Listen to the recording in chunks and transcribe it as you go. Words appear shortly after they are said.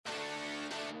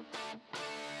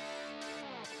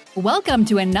Welcome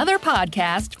to another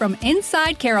podcast from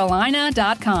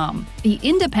InsideCarolina.com, the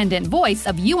independent voice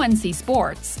of UNC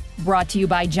Sports. Brought to you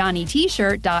by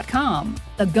JohnnyT-shirt.com,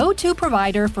 the go-to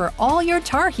provider for all your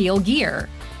Tar Heel gear.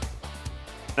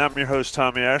 I'm your host,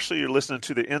 Tommy Ashley. You're listening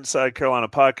to the Inside Carolina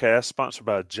podcast, sponsored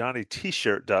by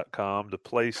JohnnyT-shirt.com, the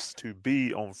place to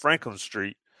be on Franklin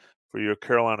Street for your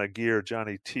Carolina gear,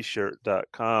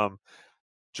 JohnnyT-shirt.com.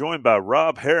 Joined by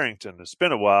Rob Harrington. It's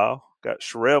been a while. Got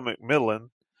Sherelle McMillan.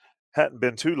 Hadn't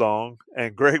been too long.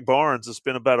 And Greg Barnes. It's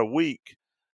been about a week.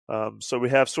 So we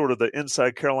have sort of the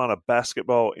Inside Carolina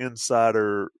Basketball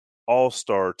Insider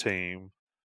All-Star team.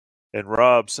 And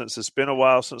Rob, since it's been a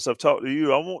while since I've talked to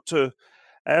you, I want to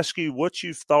ask you what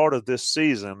you've thought of this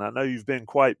season. I know you've been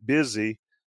quite busy,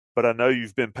 but I know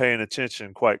you've been paying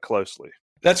attention quite closely.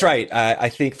 That's right. I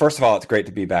think, first of all, it's great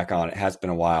to be back on. It has been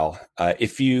a while.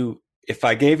 If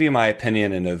I gave you my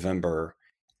opinion in November,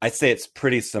 I'd say it's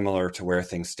pretty similar to where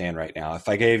things stand right now. If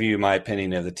I gave you my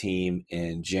opinion of the team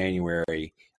in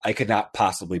January, I could not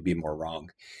possibly be more wrong.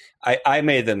 I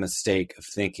made the mistake of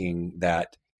thinking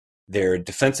that their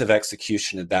defensive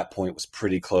execution at that point was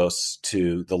pretty close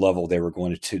to the level they were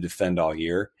going to defend all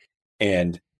year.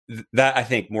 And that, I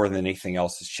think, more than anything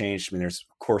else has changed. I mean, there's,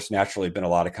 of course, naturally been a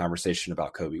lot of conversation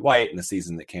about Kobe White and the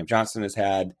season that Cam Johnson has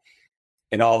had,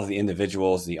 and all of the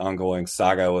individuals, the ongoing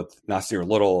saga with Nasir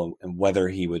Little and whether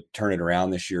he would turn it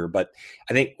around this year. But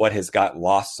I think what has gotten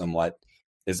lost somewhat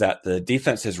is that the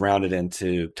defense has rounded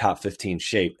into top 15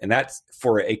 shape. And that's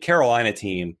for a Carolina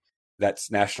team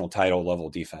that's national title level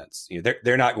defense. You know,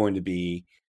 they're not going to be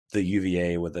the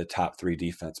UVA with a top 3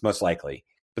 defense, most likely,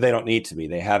 but they don't need to be.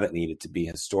 They haven't needed to be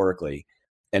historically.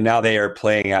 And now they are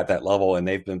playing at that level, and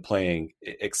they've been playing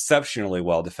exceptionally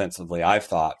well defensively, I've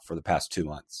thought, for the past 2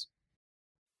 months.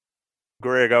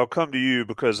 Greg, I'll come to you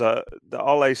because the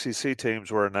All-ACC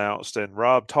teams were announced, and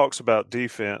Rob talks about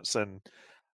defense, and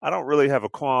I don't really have a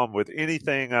qualm with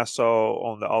anything I saw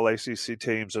on the All-ACC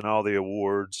teams and all the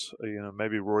awards. You know,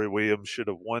 maybe Roy Williams should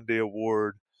have won the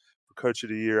award for Coach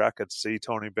of the Year. I could see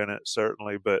Tony Bennett,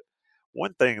 certainly. But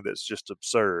one thing that's just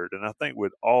absurd, and I think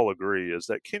we'd all agree, is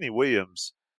that Kenny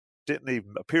Williams didn't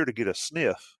even appear to get a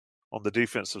sniff on the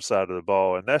defensive side of the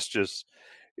ball, and that's just –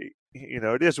 you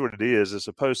know, it is what it is. It's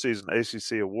a postseason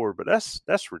ACC award, but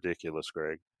that's ridiculous,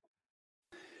 Greg.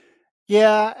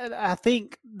 Yeah, I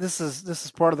think this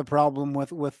is part of the problem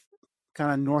with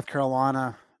kind of North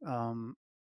Carolina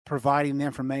providing the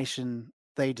information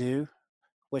they do,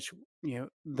 which, you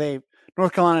know,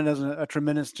 North Carolina does a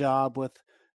tremendous job with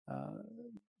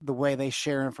the way they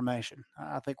share information.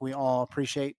 I think we all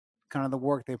appreciate kind of the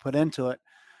work they put into it.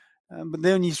 But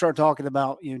then you start talking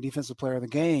about, you know, defensive player of the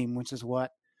game, which is where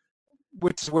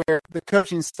the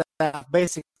coaching staff,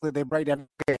 basically, they break down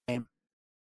the game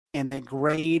and they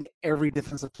grade every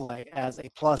defensive play as a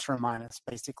plus or a minus,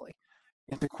 basically.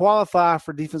 And to qualify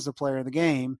for defensive player of the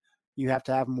game, you have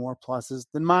to have more pluses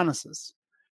than minuses.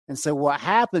 And so what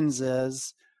happens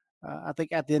is, I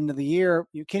think at the end of the year,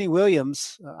 Kenny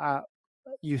Williams,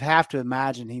 you have to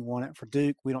imagine he won it for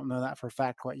Duke. We don't know that for a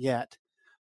fact quite yet.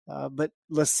 But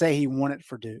let's say he won it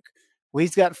for Duke. Well,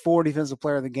 he's got 4 Defensive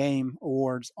Player of the Game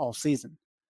awards all season.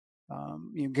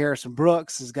 Garrison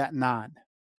Brooks has got 9.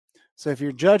 So if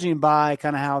you're judging by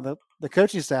kind of how the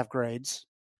coaching staff grades,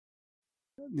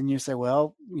 then you say,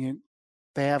 well,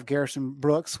 they have Garrison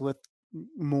Brooks with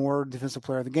more Defensive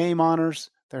Player of the Game honors.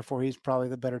 Therefore, he's probably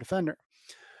the better defender.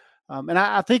 And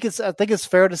I think it's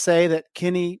fair to say that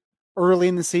Kenny early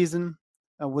in the season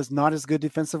was not as good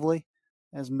defensively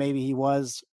as maybe he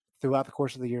was throughout the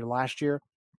course of the year last year.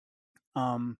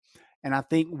 And I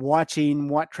think watching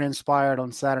what transpired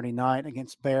on Saturday night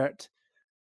against Barrett,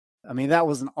 I mean, that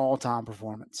was an all-time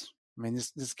performance. I mean,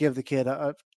 just give the kid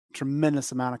a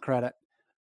tremendous amount of credit.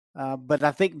 But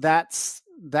I think that's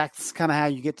kind of how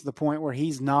you get to the point where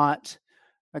he's not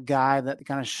a guy that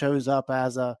kind of shows up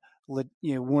as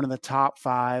one of the top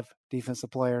 5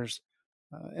 defensive players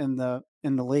in the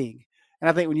league. And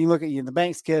I think when you look at the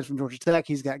Banks kid from Georgia Tech,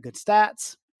 he's got good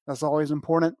stats. That's always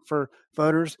important for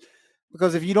voters.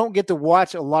 Because if you don't get to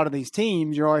watch a lot of these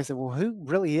teams, you're always saying, well, who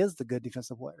really is the good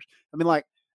defensive players? I mean, like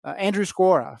Andrew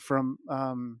Scora from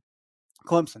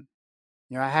Clemson.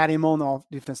 I had him on the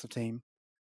defensive team.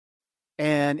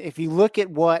 And if you look at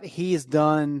what he has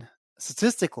done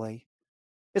statistically,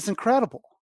 it's incredible.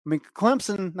 I mean,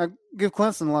 I give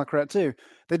Clemson a lot of credit too.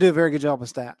 They do a very good job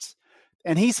with stats.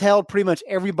 And he's held pretty much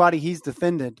everybody he's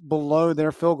defended below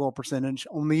their field goal percentage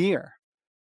on the year.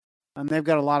 And they've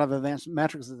got a lot of advanced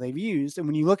metrics that they've used. And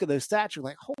when you look at those stats, you're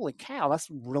like, holy cow, that's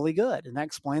really good. And that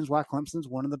explains why Clemson's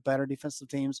one of the better defensive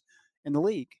teams in the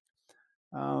league.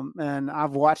 And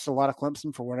I've watched a lot of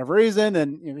Clemson for whatever reason,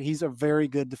 and he's a very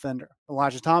good defender.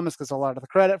 Elijah Thomas gets a lot of the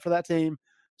credit for that team.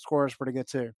 Scorer is pretty good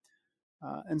too.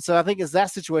 And so I think it's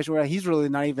that situation where he's really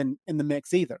not even in the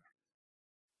mix either.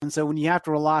 And so when you have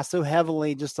to rely so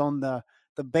heavily just on the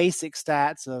basic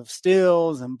stats of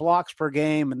steals and blocks per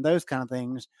game and those kind of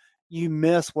things, you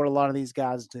miss what a lot of these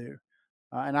guys do.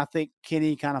 And I think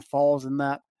Kenny kind of falls in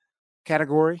that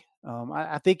category.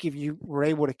 I think if you were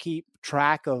able to keep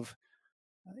track of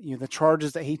the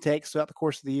charges that he takes throughout the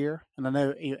course of the year, and I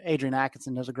know Adrian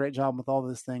Atkinson does a great job with all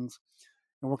those things,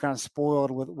 and we're kind of spoiled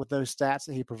with those stats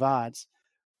that he provides,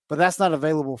 but that's not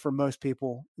available for most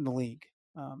people in the league.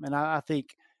 And I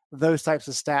think those types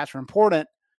of stats are important,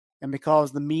 and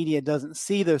because the media doesn't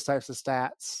see those types of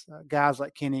stats, guys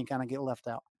like Kenny kind of get left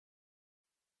out.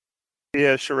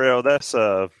 Yeah, Sherelle, that's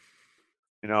I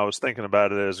was thinking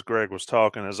about it as Greg was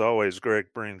talking. As always, Greg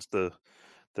brings the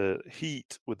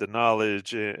heat with the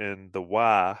knowledge and the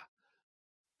why.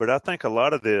 But I think a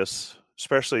lot of this,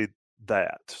 especially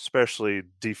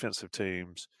defensive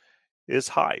teams, is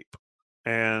hype.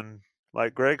 And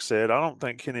like Greg said, I don't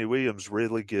think Kenny Williams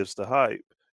really gets the hype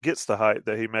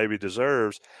that he maybe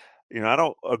deserves. I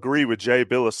don't agree with Jay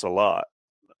Billis a lot,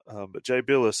 but Jay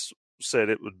Billis said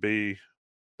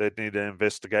they'd need an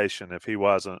investigation if he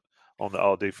wasn't on the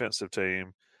all-defensive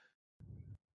team,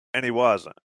 and he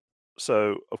wasn't.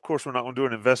 So, of course, we're not going to do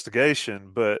an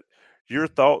investigation, but your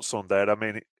thoughts on that? I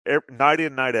mean, night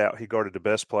in, night out, he guarded the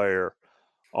best player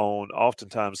on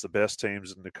oftentimes the best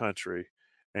teams in the country,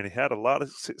 and he had a lot of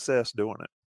success doing it.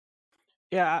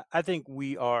 Yeah, I think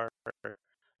we are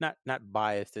not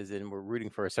biased as in we're rooting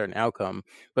for a certain outcome,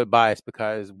 but biased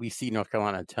because we see North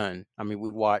Carolina a ton. I mean, we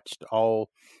watched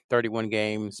all 31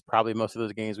 games, probably most of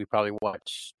those games we probably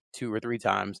watched 2 or 3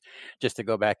 times just to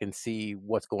go back and see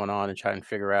what's going on and try and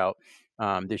figure out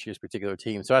this year's particular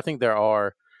team. So I think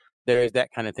there is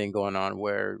that kind of thing going on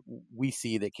where we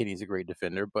see that Kenny's a great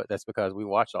defender, but that's because we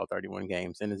watched all 31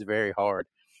 games, and it's very hard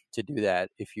to do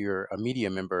that if you're a media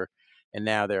member. And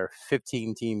now there are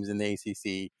 15 teams in the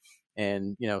ACC,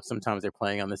 and sometimes they're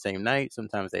playing on the same night,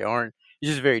 sometimes they aren't. It's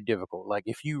just very difficult. Like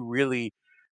if you really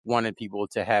wanted people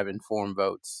to have informed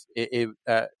votes,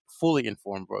 fully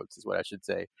informed votes is what I should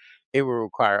say, it will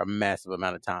require a massive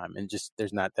amount of time, and just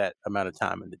there's not that amount of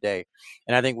time in the day.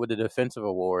 And I think with the defensive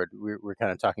award, we're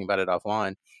kind of talking about it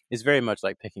offline, it's very much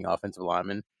like picking offensive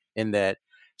linemen, in that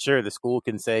sure, the school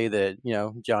can say that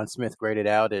John Smith graded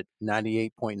out at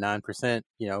 98.9%,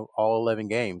 all 11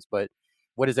 games, but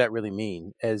what does that really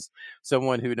mean? As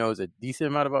someone who knows a decent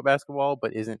amount about basketball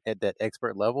but isn't at that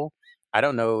expert level, I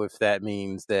don't know if that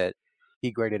means that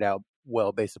he graded out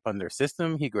well based upon their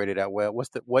system. He graded out well.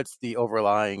 What's the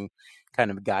overlying kind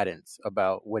of guidance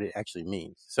about what it actually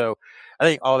means? So I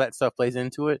think all that stuff plays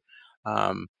into it.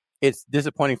 It's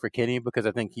disappointing for Kenny because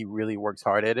I think he really works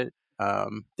hard at it,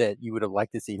 that you would have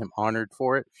liked to see him honored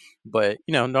for it. But,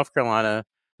 North Carolina,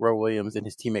 Roy Williams and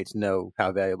his teammates know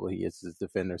how valuable he is as a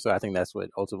defender. So I think that's what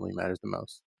ultimately matters the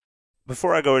most.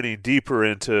 Before I go any deeper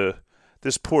into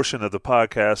this portion of the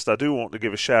podcast, I do want to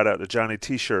give a shout out to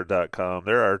JohnnyT-shirt.com.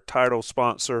 They're our title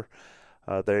sponsor.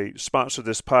 They sponsor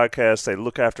this podcast. They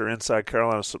look after Inside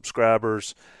Carolina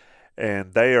subscribers,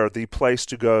 and they are the place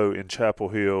to go in Chapel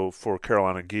Hill for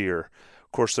Carolina gear.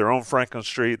 Of course, they're on Franklin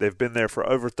Street. They've been there for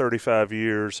over 35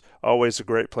 years. Always a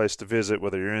great place to visit,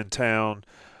 whether you're in town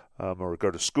or go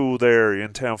to school there, or you're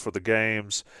in town for the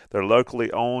games. They're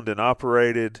locally owned and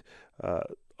operated,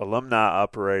 alumni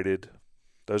operated.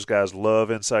 Those guys love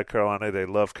Inside Carolina. They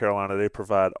love Carolina. They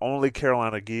provide only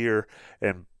Carolina gear,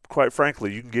 and quite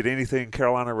frankly, you can get anything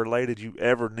Carolina related you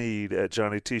ever need at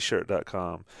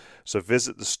JohnnyT-shirt.com. So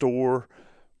visit the store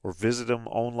or visit them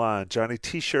online,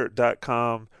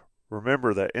 JohnnyT-shirt.com.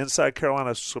 Remember that Inside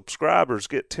Carolina subscribers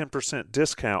get 10%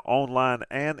 discount online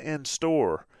and in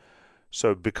store.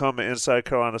 So become an Inside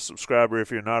Carolina subscriber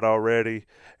if you're not already.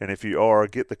 And if you are,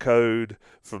 get the code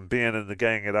from Ben and the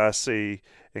gang at IC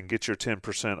and get your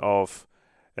 10% off.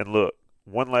 And look,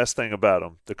 one last thing about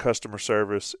them, the customer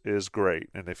service is great.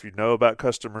 And if you know about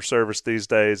customer service these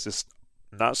days, it's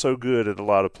not so good at a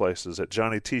lot of places. At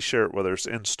Johnny T-Shirt, whether it's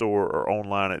in store or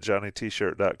online at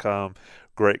JohnnyT-shirt.com,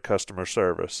 great customer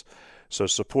service. So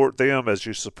support them as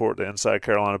you support the Inside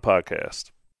Carolina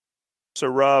podcast. So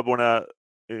Rob, when I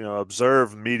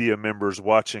observe media members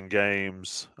watching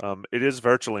games, it is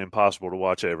virtually impossible to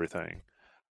watch everything.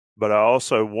 But I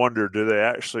also wonder, do they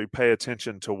actually pay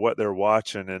attention to what they're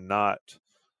watching and not,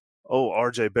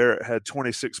 R.J. Barrett had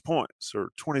 26 points or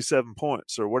 27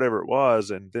 points or whatever it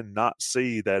was, and then not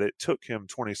see that it took him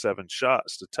 27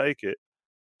 shots to take it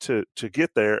to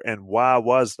get there, and why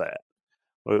was that?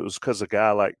 Well, it was because a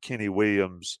guy like Kenny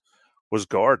Williams was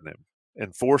guarding him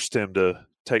and forced him to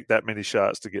take that many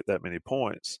shots to get that many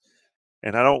points.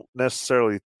 And I don't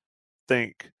necessarily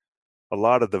think a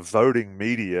lot of the voting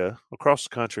media across the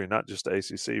country, not just the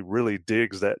ACC, really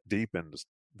digs that deep into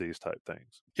these type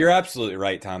things. You're absolutely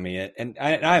right, Tommy. And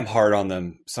I'm hard on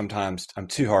them sometimes. I'm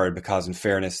too hard because, in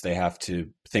fairness, they have to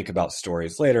think about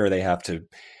stories later. They have to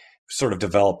sort of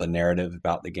develop a narrative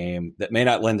about the game that may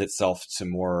not lend itself to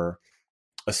more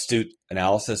astute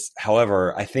analysis.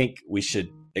 However, I think we should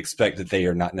expect that they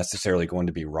are not necessarily going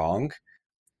to be wrong.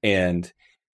 And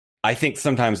I think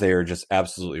sometimes they are just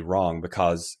absolutely wrong,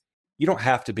 because you don't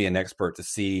have to be an expert to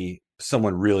see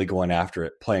someone really going after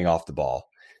it, playing off the ball.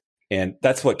 And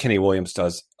that's what Kenny Williams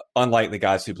does, unlike the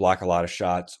guys who block a lot of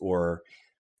shots or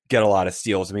get a lot of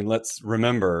steals. I mean, let's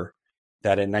remember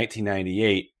that in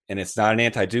 1998, and it's not an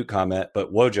anti-Duke comment,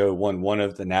 but Wojo won one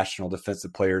of the National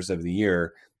Defensive Players of the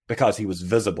Year because he was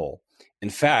visible. In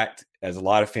fact, as a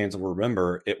lot of fans will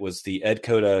remember, it was the Ed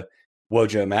Cota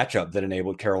Wojo matchup that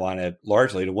enabled Carolina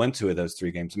largely to win 2 of those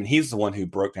 3 games. I mean, he's the one who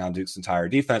broke down Duke's entire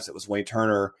defense. It was Wayne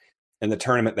Turner in the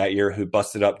tournament that year who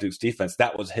busted up Duke's defense.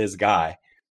 That was his guy.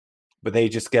 But they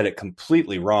just get it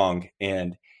completely wrong.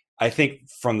 And I think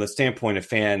from the standpoint of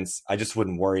fans, I just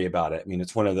wouldn't worry about it. I mean,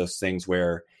 it's one of those things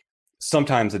where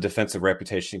sometimes a defensive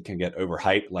reputation can get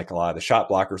overhyped, like a lot of the shot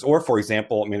blockers. Or, for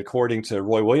example, I mean, according to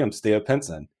Roy Williams, Theo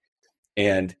Pinson.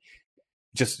 And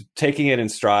just taking it in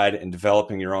stride and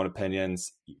developing your own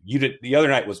opinions. The other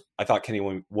night I thought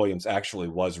Kenny Williams actually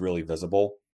was really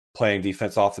visible playing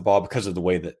defense off the ball because of the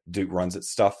way that Duke runs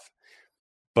its stuff.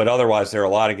 But otherwise, there are a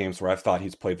lot of games where I've thought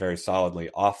he's played very solidly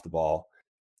off the ball,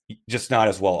 just not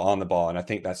as well on the ball. And I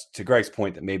think that's to Greg's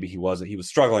point that maybe he was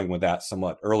struggling with that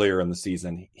somewhat earlier in the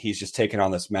season. He's just taken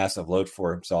on this massive load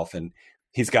for himself, and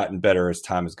he's gotten better as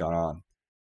time has gone on.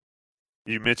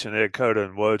 You mentioned Ed Cota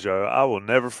and Wojo. I will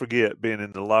never forget being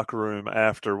in the locker room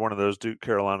after one of those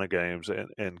Duke-Carolina games,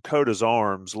 and Cota's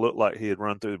arms looked like he had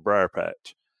run through the briar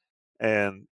patch.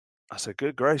 And I said,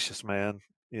 good gracious, man,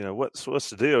 what's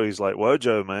the deal? He's like,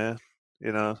 Wojo, man,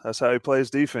 that's how he plays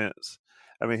defense.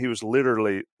 I mean, he was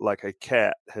literally like a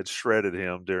cat had shredded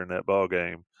him during that ball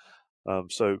game.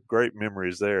 So great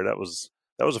memories there. That was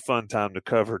a fun time to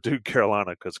cover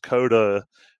Duke-Carolina, because Cota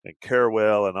and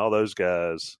Carwell and all those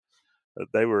guys,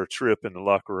 they were a trip in the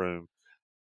locker room.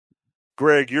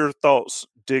 Greg, your thoughts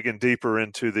digging deeper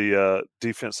into the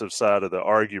defensive side of the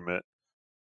argument.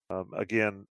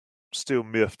 Again, still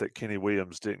miffed that Kenny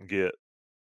Williams didn't get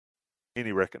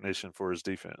any recognition for his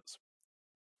defense.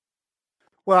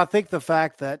 Well, I think the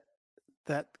fact that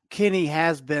Kenny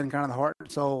has been kind of the heart and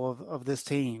soul of this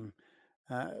team.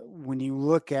 When you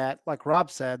look at, like Rob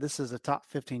said, this is a top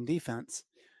 15 defense.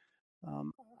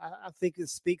 I think it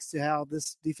speaks to how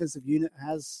this defensive unit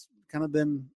has kind of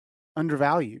been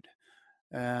undervalued.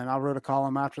 And I wrote a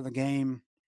column after the game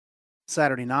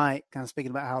Saturday night, kind of speaking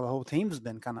about how the whole team has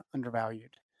been kind of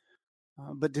undervalued,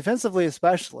 but defensively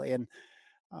especially. And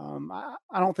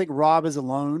I don't think Rob is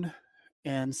alone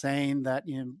in saying that,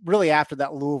 really after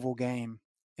that Louisville game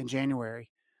in January,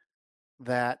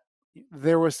 that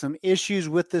there were some issues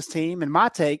with this team. And my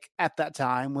take at that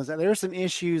time was that there were some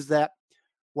issues that,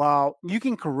 while you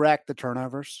can correct the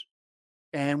turnovers,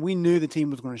 and we knew the team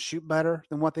was going to shoot better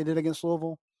than what they did against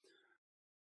Louisville,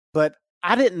 but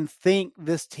I didn't think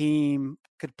this team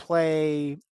could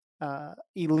play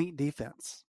elite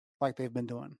defense like they've been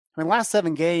doing. I mean, last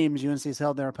 7 games, UNC's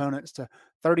held their opponents to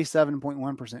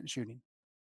 37.1% shooting.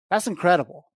 That's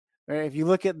incredible. If you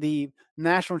look at the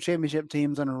national championship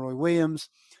teams under Roy Williams,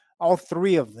 all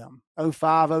 3 of them,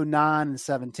 05, 09, and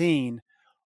 17,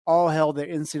 all held their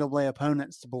NCAA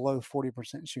opponents to below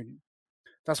 40% shooting.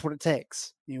 That's what it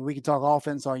takes. We can talk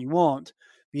offense all you want,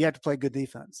 but you have to play good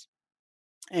defense.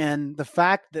 And the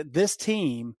fact that this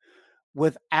team,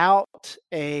 without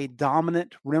a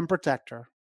dominant rim protector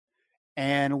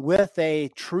and with a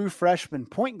true freshman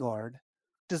point guard,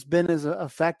 has been as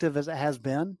effective as it has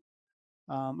been.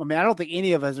 I mean, I don't think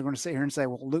any of us are going to sit here and say,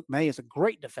 well, Luke May is a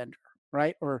great defender,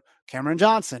 right? Or Cameron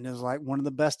Johnson is like one of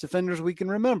the best defenders we can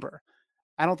remember.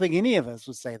 I don't think any of us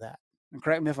would say that. And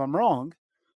correct me if I'm wrong.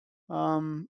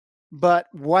 But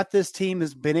what this team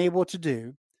has been able to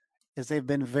do is they've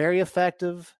been very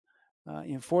effective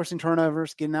in forcing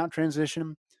turnovers, getting out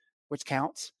transition, which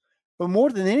counts. But more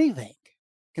than anything,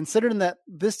 considering that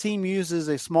this team uses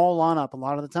a small lineup a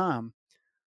lot of the time,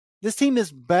 this team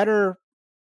is better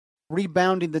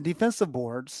rebounding the defensive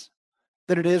boards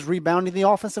than it is rebounding the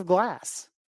offensive glass.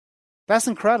 That's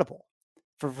incredible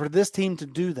for this team to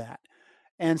do that.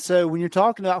 And so when you're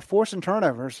talking about forcing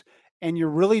turnovers and you're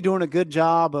really doing a good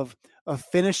job of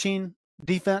finishing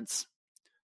defense,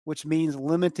 which means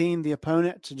limiting the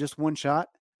opponent to just one shot,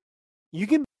 you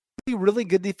can be really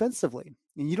good defensively.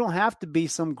 And you don't have to be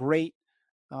some great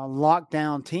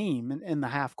lockdown team in the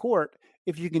half court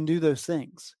if you can do those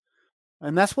things.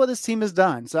 And that's what this team has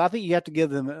done. So I think you have to give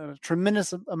them a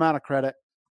tremendous amount of credit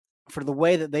for the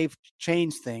way that they've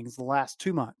changed things the last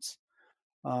 2 months.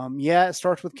 It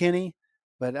starts with Kenny,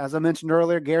 but as I mentioned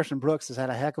earlier, Garrison Brooks has had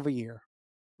a heck of a year,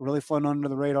 really flown under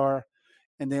the radar.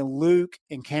 And then Luke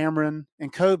and Cameron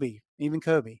and Kobe,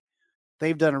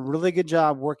 they've done a really good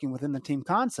job working within the team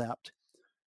concept.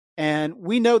 And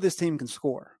we know this team can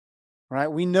score, right?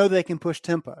 We know they can push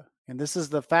tempo. And this is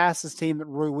the fastest team that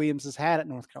Roy Williams has had at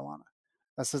North Carolina.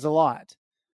 That says a lot.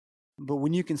 But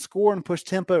when you can score and push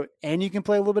tempo and you can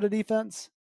play a little bit of defense,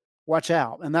 watch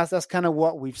out. And that's kind of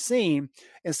what we've seen.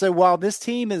 And so while this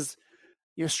team is,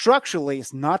 structurally,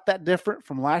 it's not that different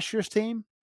from last year's team,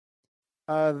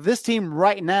 this team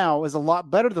right now is a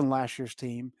lot better than last year's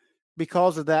team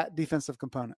because of that defensive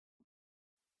component.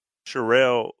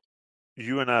 Sherelle,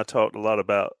 you and I talked a lot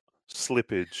about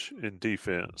slippage in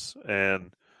defense,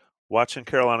 and watching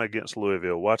Carolina against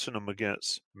Louisville, watching them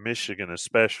against Michigan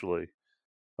especially,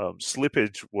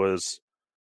 slippage was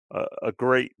a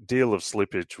great deal of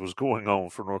slippage was going on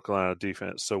for North Carolina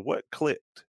defense. So what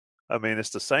clicked? I mean, it's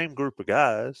the same group of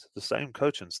guys, the same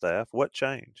coaching staff. What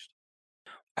changed?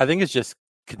 I think it's just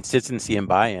consistency and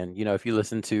buy-in. If you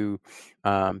listen to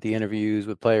the interviews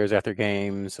with players after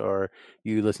games, or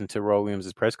you listen to Roy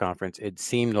Williams' press conference, it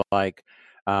seemed like,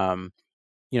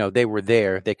 they were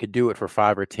there. They could do it for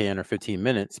 5 or 10 or 15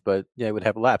 minutes, but they would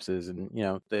have lapses. And,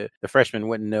 the freshmen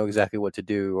wouldn't know exactly what to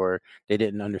do, or they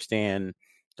didn't understand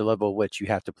the level at which you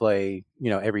have to play,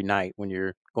 every night when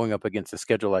you're going up against a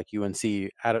schedule like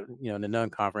UNC out of, in the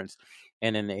non-conference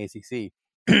and in the ACC.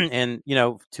 And,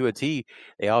 to a T,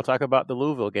 they all talk about the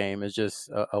Louisville game as just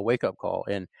a wake-up call.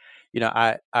 And,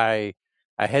 I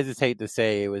hesitate to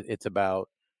say it's about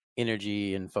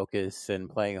energy and focus and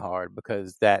playing hard,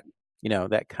 because that,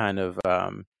 that kind of,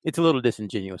 it's a little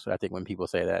disingenuous, I think, when people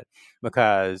say that,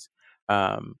 because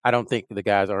I don't think the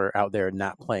guys are out there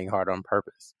not playing hard on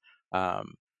purpose.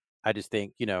 I just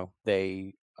think,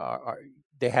 they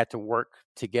had to work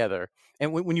together.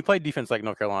 And when you play defense like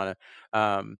North Carolina,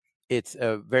 it's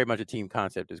very much a team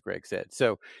concept, as Greg said.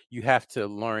 So you have to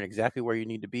learn exactly where you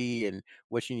need to be and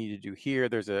what you need to do here.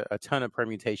 There's a ton of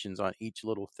permutations on each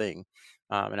little thing.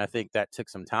 And I think that took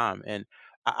some time. And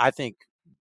I think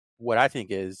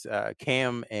is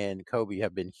Cam and Kobe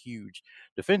have been huge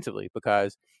defensively,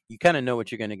 because you kind of know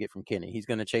what you're going to get from Kenny. He's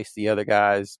going to chase the other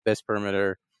guy's best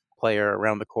perimeter player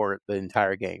around the court the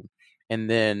entire game. And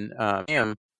then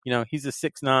Cam, he's a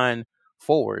 6'9"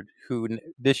 forward who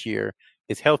this year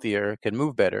is healthier, can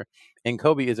move better. And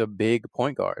Kobe is a big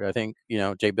point guard. I think,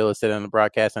 Jay Billis said on the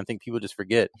broadcast, and I think people just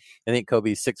forget. I think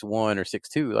Kobe's 6'1" or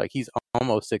 6'2". Like, he's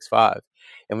almost 6'5".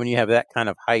 And when you have that kind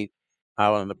of height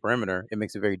out on the perimeter, it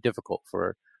makes it very difficult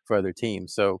for other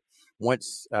teams. So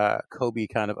once Kobe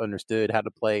kind of understood how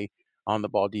to play on the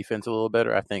ball defense a little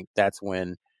better, I think that's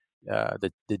when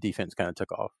the defense kind of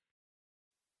took off.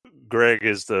 Greg,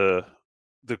 is the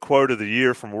quote of the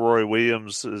year from Roy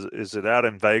Williams, is it out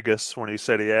in Vegas when he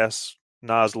said he asked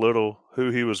Nas Little who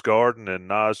he was guarding, and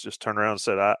Nas just turned around and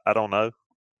said, I don't know?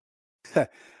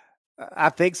 I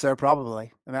think so,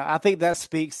 probably. I mean, I think that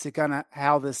speaks to kind of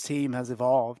how this team has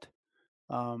evolved.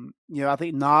 I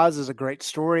think Nas is a great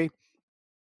story,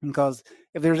 because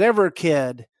if there's ever a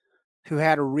kid who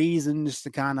had a reason just to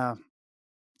kind of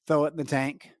throw it in the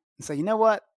tank and say, you know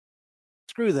what,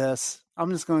 screw this,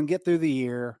 I'm just going to get through the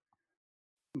year,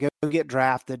 go get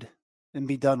drafted, and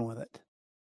be done with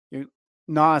it.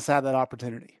 Nas had that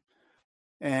opportunity,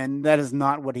 and that is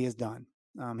not what he has done.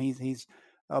 He's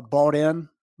bought in,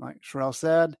 like Sherelle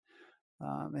said,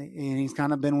 and he's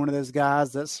kind of been one of those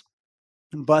guys that's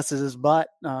busted his butt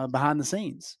behind the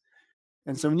scenes.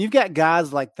 And so when you've got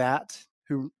guys like that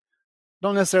who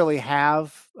don't necessarily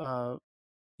have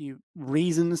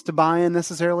reasons to buy in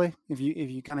necessarily, if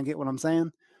you kind of get what I'm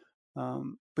saying,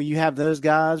 but you have those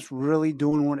guys really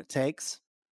doing what it takes,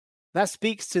 that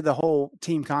speaks to the whole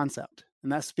team concept.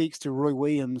 And that speaks to Roy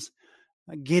Williams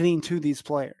getting to these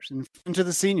players and to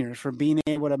the seniors for being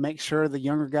able to make sure the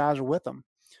younger guys are with them.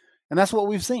 And that's what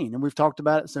we've seen. And we've talked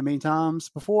about it so many times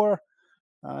before,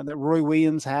 that Roy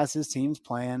Williams has his teams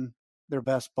playing their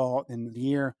best ball in the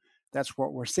year. That's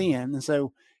what we're seeing. And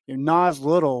so Nas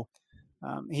Little,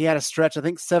 he had a stretch, I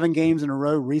think 7 games in a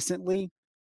row recently,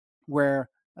 where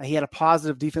he had a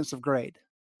positive defensive grade.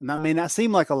 And that may not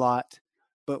seem like a lot,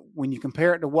 but when you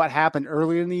compare it to what happened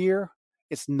earlier in the year,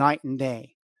 it's night and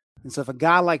day. And so if a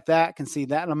guy like that can see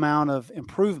that amount of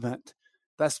improvement,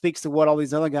 that speaks to what all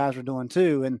these other guys are doing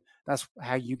too, and that's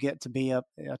how you get to be a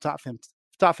top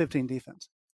 15 defense.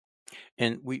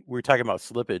 And we were talking about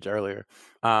slippage earlier.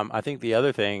 I think the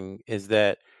other thing is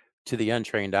that to the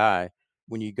untrained eye,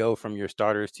 when you go from your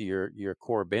starters to your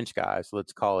core bench guys,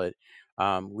 let's call it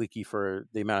Leaky for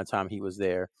the amount of time he was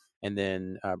there, and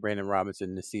then Brandon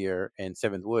Robinson, Nasir, and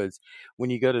Seventh Woods, when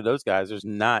you go to those guys, there's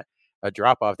not a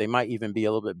drop-off. They might even be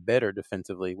a little bit better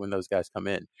defensively when those guys come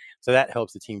in. So that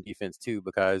helps the team defense too,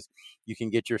 because you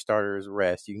can get your starters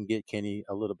rest. You can get Kenny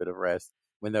a little bit of rest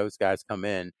when those guys come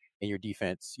in, and your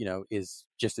defense, is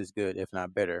just as good, if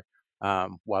not better,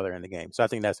 while they're in the game. So I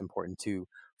think that's important too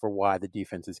for why the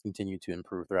defenses continue to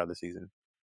improve throughout the season.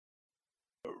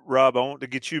 Rob, I want to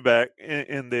get you back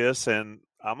in this, and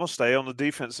I'm going to stay on the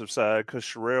defensive side because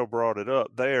Sherelle brought it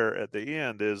up there at the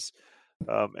end is,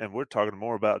 and we're talking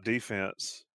more about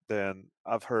defense than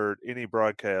I've heard any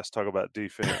broadcast talk about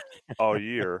defense all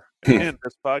year in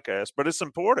this podcast, but it's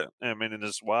important. I mean, and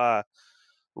it's why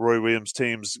Roy Williams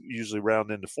teams usually round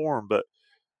into form. But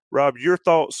Rob, your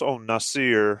thoughts on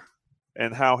Nasir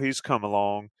and how he's come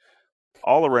along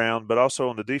all around, but also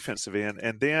on the defensive end.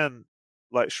 And then,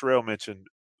 like Sherelle mentioned,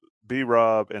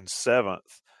 B-Rob and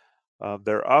Seventh,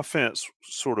 their offense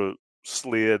sort of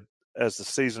slid as the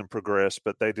season progressed,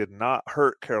 but they did not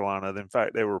hurt Carolina. In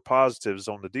fact, they were positives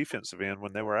on the defensive end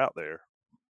when they were out there.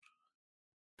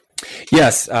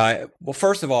 Yes. Well,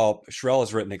 first of all, Sherelle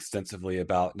has written extensively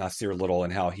about Nasir Little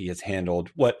and how he has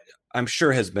handled what I'm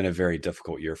sure has been a very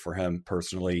difficult year for him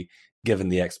personally, given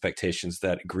the expectations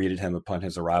that greeted him upon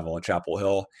his arrival in Chapel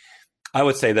Hill. I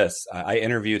would say this. I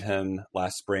interviewed him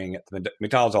last spring at the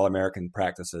McDonald's All-American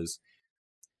practices,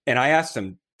 and I asked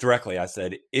him directly, I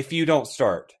said, if you don't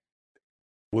start,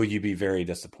 will you be very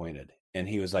disappointed? And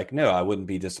he was like, no, I wouldn't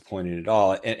be disappointed at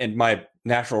all. And my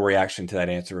natural reaction to that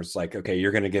answer was like, okay,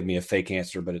 you're going to give me a fake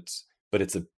answer, but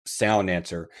it's a sound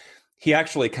answer. He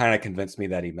actually kind of convinced me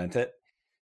that he meant it.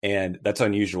 And that's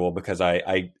unusual because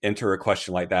I enter a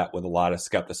question like that with a lot of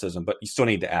skepticism, but you still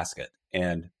need to ask it.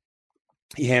 And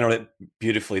he handled it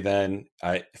beautifully then.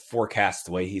 I forecast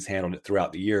the way he's handled it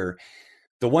throughout the year.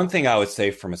 The one thing I would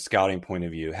say from a scouting point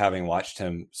of view, having watched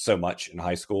him so much in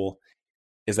high school,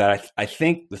 is that I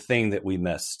think the thing that we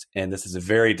missed, and this is a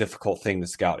very difficult thing to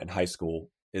scout in high school,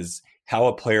 is how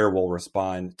a player will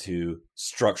respond to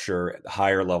structure at the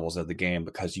higher levels of the game,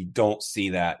 because you don't see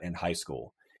that in high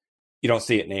school. You don't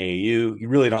see it in AAU. You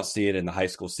really don't see it in the high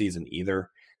school season either.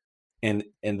 And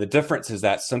the difference is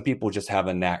that some people just have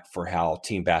a knack for how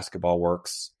team basketball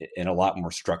works in a lot more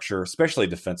structure, especially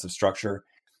defensive structure.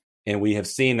 And we have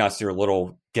seen Nasir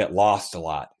Little get lost a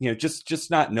lot, just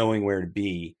not knowing where to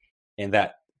be. And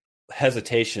that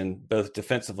hesitation, both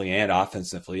defensively and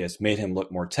offensively, has made him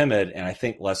look more timid and I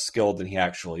think less skilled than he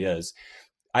actually is.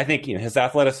 I think his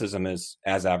athleticism is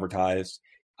as advertised.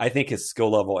 I think his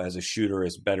skill level as a shooter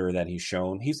is better than he's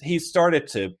shown. He's started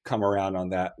to come around on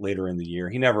that later in the year.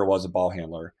 He never was a ball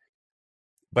handler.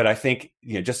 But I think,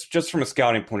 just from a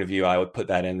scouting point of view, I would put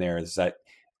that in there, is that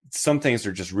some things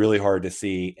are just really hard to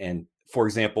see. And for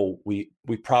example, we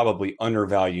probably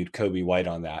undervalued Kobe White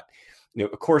on that.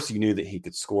 Of course, you knew that he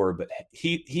could score, but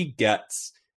he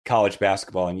gets college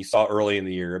basketball. And you saw early in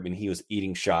the year, I mean, he was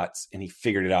eating shots and he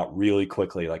figured it out really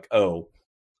quickly. Like, oh,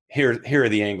 here are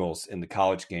the angles in the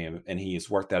college game. And he has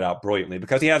worked that out brilliantly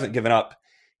because he hasn't given up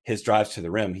his drives to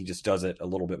the rim. He just does it a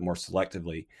little bit more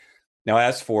selectively. Now,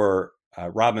 as for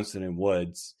Robinson and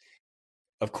Woods,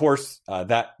 of course,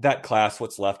 that class,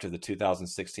 what's left of the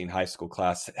 2016 high school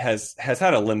class, has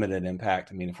had a limited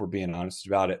impact. I mean, if we're being honest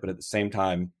about it, but at the same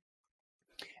time,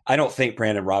 I don't think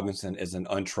Brandon Robinson is an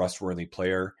untrustworthy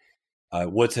player.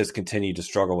 Woods has continued to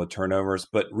struggle with turnovers,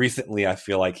 but recently I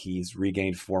feel like he's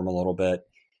regained form a little bit.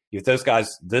 If those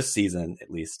guys this season,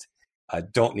 at least,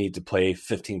 don't need to play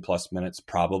 15 plus minutes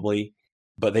probably,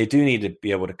 but they do need to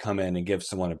be able to come in and give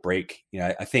someone a break.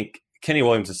 I think Kenny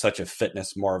Williams is such a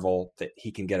fitness marvel that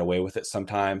he can get away with it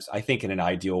sometimes. I think in an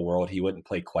ideal world, he wouldn't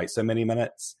play quite so many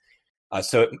minutes.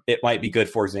 So it might be good,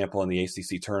 for example, in the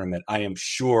ACC tournament. I am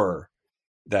sure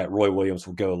that Roy Williams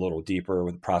will go a little deeper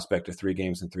with the prospect of 3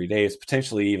 games in 3 days,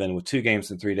 potentially even with 2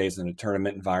 games in 3 days in a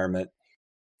tournament environment.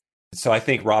 So I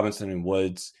think Robinson and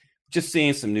Woods, just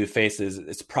seeing some new faces,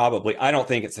 it's probably, I don't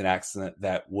think it's an accident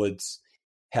that Woods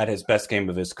had his best game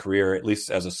of his career, at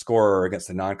least as a scorer, against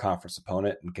a non-conference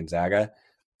opponent in Gonzaga.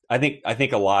 I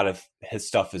think a lot of his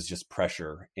stuff is just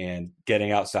pressure, and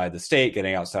getting outside the state,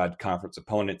 getting outside conference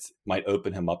opponents might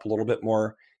open him up a little bit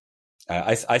more.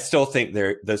 I still think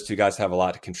those 2 guys have a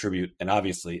lot to contribute, and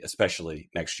obviously, especially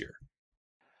next year.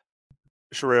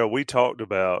 Sherelle, you talked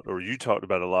about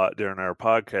a lot during our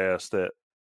podcast that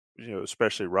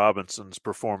especially Robinson's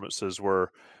performances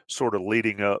were sort of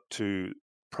leading up to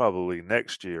probably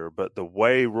next year. But the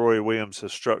way Roy Williams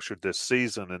has structured this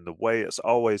season and the way it's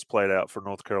always played out for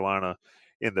North Carolina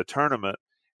in the tournament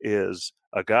is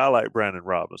a guy like Brandon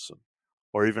Robinson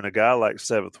or even a guy like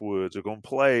Seventh Woods are going to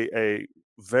play a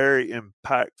very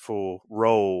impactful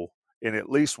role in at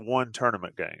least one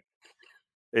tournament game.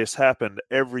 It's happened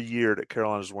every year that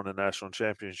Carolina's won a national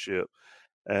championship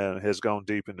and has gone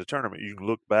deep in the tournament. You can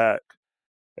look back,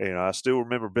 I still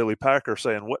remember Billy Packer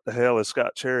saying, "What the hell is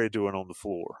Scott Cherry doing on the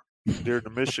floor?" during the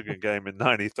Michigan game in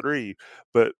 '93.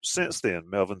 But since then,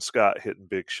 Melvin Scott hitting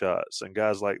big shots and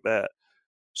guys like that.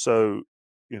 So,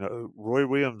 Roy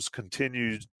Williams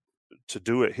continues to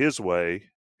do it his way.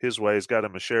 His way's got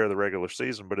him a share of the regular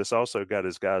season, but it's also got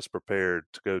his guys prepared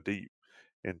to go deep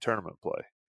in tournament play.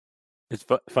 It's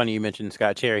funny you mentioned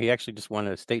Scott Cherry. He actually just won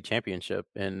a state championship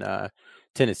in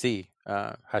Tennessee,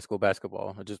 high school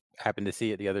basketball. I just happened to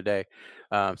see it the other day.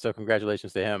 So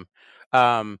congratulations to him.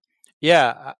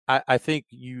 I think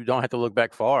you don't have to look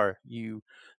back far. You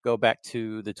go back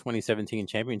to the 2017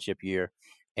 championship year,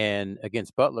 and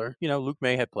against Butler, Luke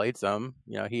May had played some.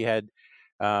 He had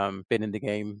been in the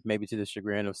game, maybe to the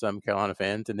chagrin of some Carolina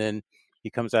fans, and then he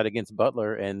comes out against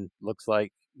Butler and looks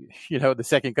like the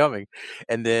second coming.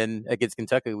 And then against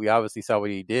Kentucky, we obviously saw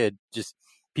what he did. Just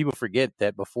people forget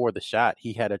that before the shot,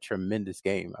 he had a tremendous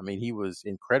game. I mean, he was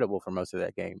incredible for most of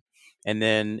that game. And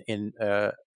then in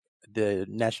the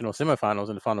national semifinals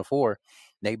in the Final Four,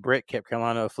 Nate Britt kept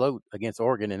Carolina afloat against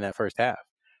Oregon in that first half.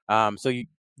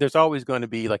 There's always going to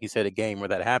be, like you said, a game where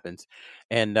that happens.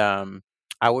 And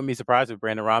I wouldn't be surprised if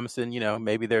Brandon Robinson,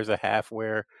 maybe there's a half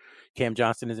where Cam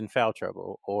Johnson is in foul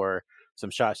trouble or some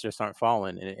shots just aren't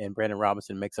falling, and Brandon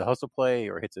Robinson makes a hustle play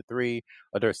or hits a three,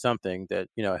 or there's something that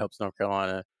helps North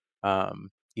Carolina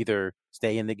either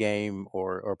stay in the game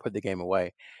or put the game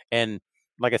away. And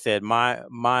like I said,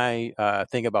 my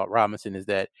thing about Robinson is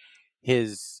that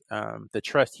his the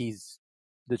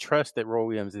trust that Roy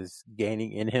Williams is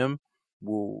gaining in him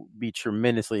will be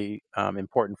tremendously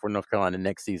important for North Carolina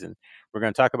next season. We're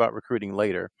going to talk about recruiting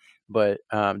later, but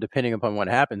depending upon what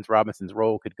happens, Robinson's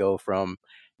role could go from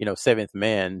seventh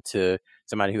man to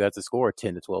somebody who has to score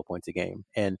 10 to 12 points a game.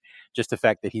 And just the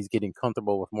fact that he's getting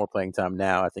comfortable with more playing time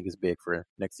now, I think is big for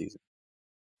next season.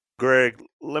 Greg,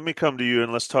 let me come to you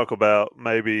and let's talk about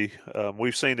maybe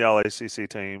we've seen the All-ACC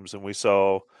teams and we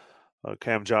saw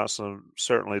Cam Johnson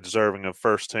certainly deserving of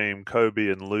first team, Kobe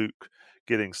and Luke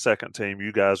getting second team.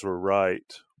 You guys were right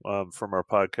from our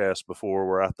podcast before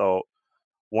where I thought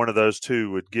one of those two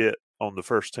would get on the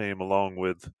first team along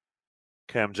with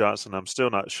Cam Johnson. I'm still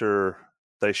not sure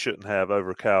they shouldn't have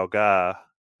over Kyle Guy.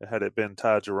 Had it been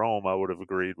Ty Jerome, I would have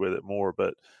agreed with it more.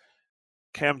 But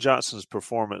Cam Johnson's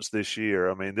performance this year,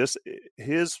 I mean,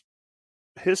 his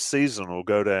season will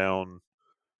go down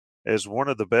as one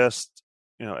of the best,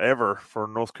 ever for a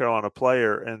North Carolina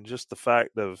player, and just the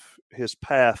fact of his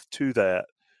path to that,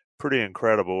 pretty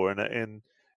incredible. And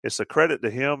it's a credit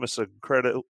to him. It's a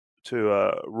credit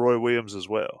to Roy Williams as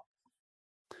well.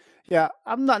 Yeah,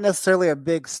 I'm not necessarily a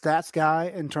big stats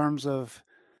guy in terms of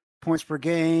points per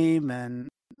game and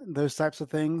those types of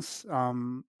things.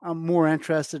 I'm more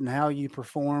interested in how you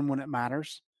perform when it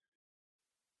matters.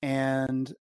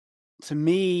 And to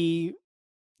me,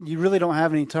 you really don't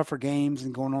have any tougher games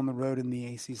than going on the road in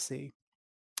the ACC.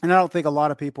 And I don't think a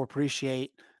lot of people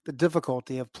appreciate the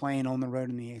difficulty of playing on the road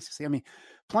in the ACC. I mean,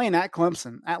 playing at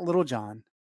Clemson, at Littlejohn,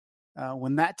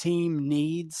 when that team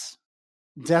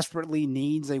desperately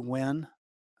needs a win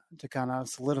to kind of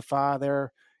solidify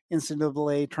their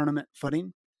NCAA tournament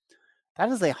footing, that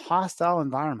is a hostile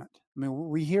environment. I mean,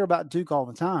 we hear about Duke all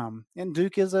the time, and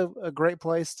Duke is a great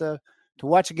place to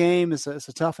watch a game. It's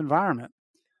a tough environment.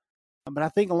 But I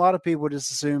think a lot of people just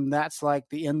assume that's like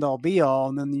the end-all, be-all,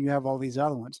 and then you have all these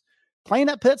other ones. Playing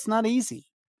at Pitt's not easy.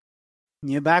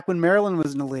 Back when Maryland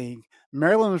was in the league,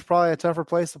 Maryland was probably a tougher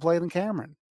place to play than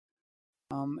Cameron.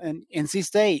 And NC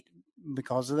State,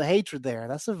 because of the hatred there,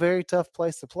 that's a very tough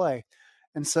place to play.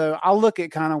 And so I'll look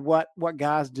at kind of what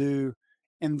guys do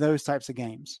in those types of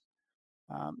games.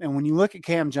 And when you look at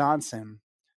Cam Johnson,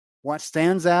 what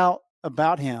stands out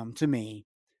about him to me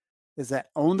is that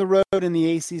on the road in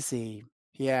the ACC,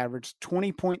 he averaged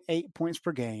 20.8 points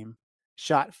per game,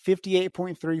 shot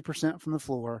 58.3% from the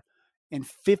floor, and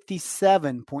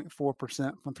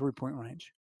 57.4% from three-point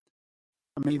range.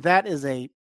 I mean,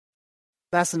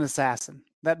 that's an assassin.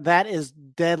 That is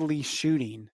deadly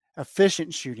shooting,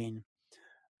 efficient shooting.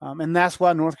 And that's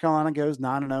why North Carolina goes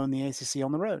 9-0 in the ACC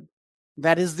on the road.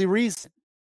 That is the reason.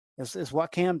 It's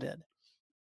what Cam did.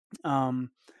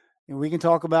 And we can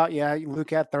talk about, you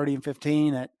look at 30 and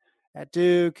 15 at at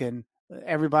Duke, and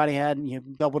everybody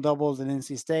had double doubles at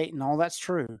NC State, and all that's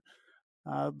true.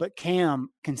 But Cam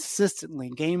consistently,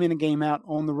 game in and game out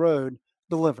on the road,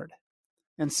 delivered,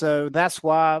 and so that's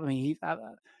why. I mean,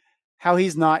 how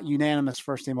he's not unanimous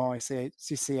first team All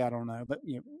ACC, I don't know, but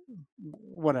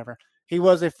whatever. He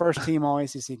was a first team All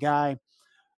ACC guy.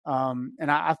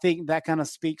 And I think that kind of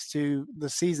speaks to the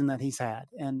season that he's had.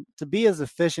 And to be as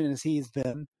efficient as he's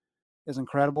been is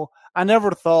incredible. I never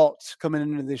thought coming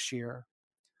into this year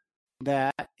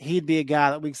that he'd be a guy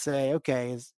that we'd say,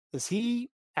 okay, is he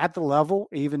at the level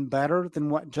even better than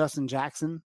what Justin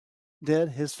Jackson did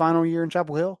his final year in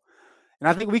Chapel Hill? And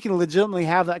I think we can legitimately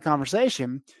have that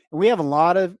conversation. And we have a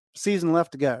lot of season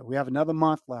left to go. We have another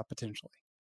month left potentially.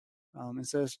 And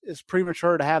so it's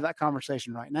premature to have that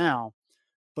conversation right now.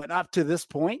 But up to this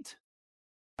point,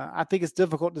 I think it's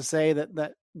difficult to say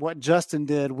that what Justin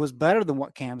did was better than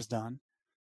what Cam's done.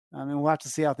 I mean, we'll have to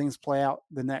see how things play out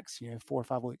the next 4 or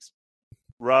 5 weeks.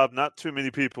 Rob, not too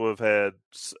many people have had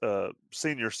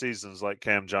senior seasons like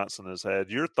Cam Johnson has had.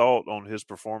 Your thought on his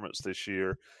performance this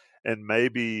year, and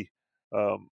maybe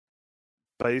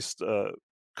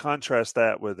contrast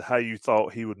that with how you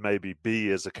thought he would maybe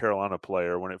be as a Carolina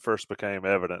player when it first became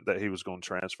evident that he was going to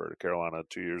transfer to Carolina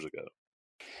 2 years ago.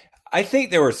 I think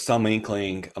there was some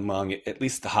inkling among at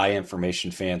least the high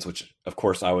information fans, which of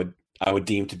course I would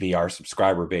deem to be our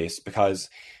subscriber base, because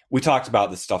we talked about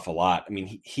this stuff a lot. I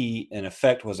mean, he in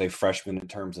effect was a freshman in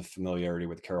terms of familiarity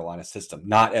with the Carolina system,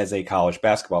 not as a college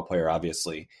basketball player,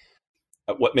 obviously.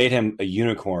 What made him a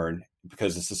unicorn,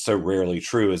 because this is so rarely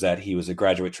true, is that he was a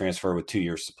graduate transfer with 2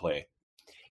 years to play.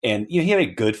 And he had a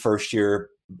good first year.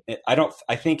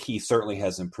 I think he certainly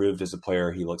has improved as a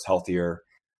player. He looks healthier.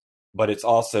 But it's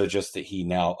also just that he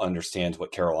now understands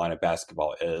what Carolina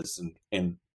basketball is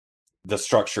and the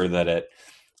structure that it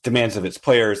demands of its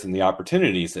players and the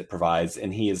opportunities it provides.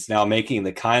 And he is now making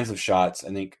the kinds of shots,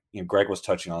 I think Greg was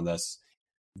touching on this,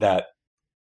 that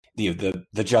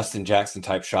the Justin Jackson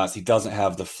type shots, he doesn't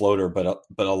have the floater, but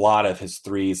a lot of his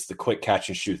threes, the quick catch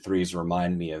and shoot threes,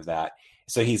 remind me of that.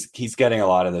 So he's getting a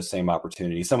lot of those same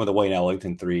opportunities. Some of the Wayne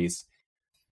Ellington threes.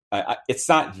 It's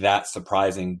not that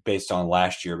surprising based on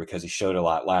last year, because he showed a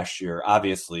lot last year.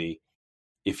 Obviously,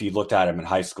 if you looked at him in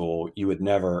high school, you would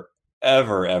never,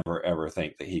 ever, ever, ever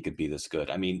think that he could be this good.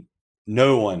 I mean,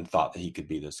 no one thought that he could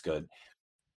be this good.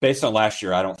 Based on last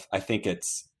year, I think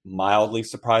it's mildly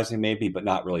surprising maybe, but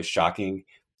not really shocking.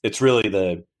 It's really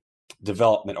the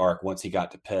development arc once he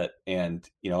got to Pitt. And,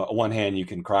 on one hand, you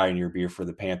can cry in your beer for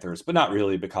the Panthers, but not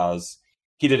really, because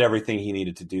he did everything he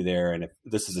needed to do there. And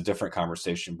this is a different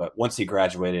conversation, but once he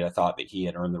graduated, I thought that he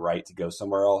had earned the right to go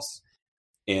somewhere else.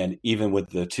 And even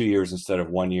with the 2 years instead of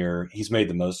 1 year, he's made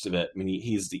the most of it. I mean,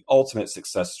 he's the ultimate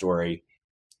success story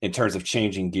in terms of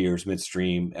changing gears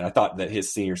midstream. And I thought that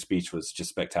his senior speech was just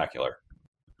spectacular.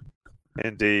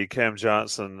 Indeed. Cam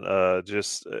Johnson,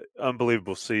 just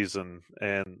unbelievable season.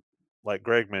 And like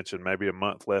Greg mentioned, maybe a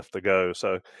month left to go.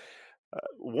 So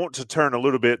want to turn a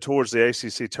little bit towards the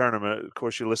ACC tournament. Of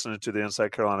course, you're listening to the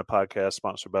Inside Carolina podcast,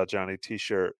 sponsored by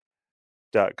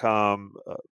JohnnyT-shirt.com.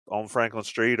 On Franklin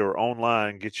Street or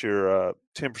online, get your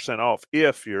 10% off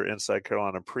if you're Inside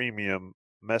Carolina Premium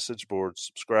message board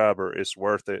subscriber. It's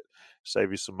worth it.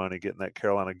 Save you some money getting that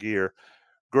Carolina gear.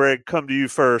 Greg, come to you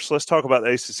first. Let's talk about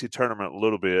the ACC tournament a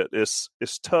little bit. It's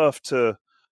tough to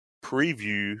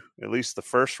preview at least the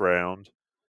first round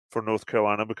for North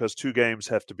Carolina because 2 games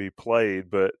have to be played.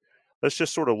 But let's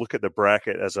just sort of look at the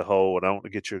bracket as a whole, and I want to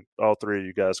get all three of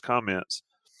you guys' comments.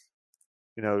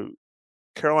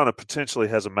 Carolina potentially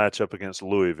has a matchup against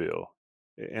Louisville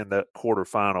in the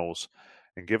quarterfinals.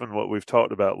 And given what we've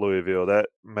talked about Louisville, that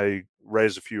may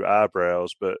raise a few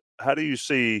eyebrows. But how do you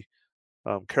see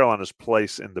Carolina's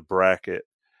place in the bracket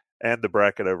and the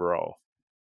bracket overall?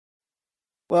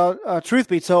 Well, truth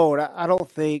be told, I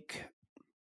don't think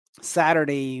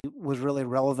Saturday was really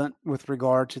relevant with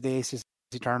regard to the ACC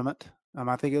tournament.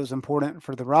 I think it was important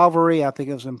for the rivalry. I think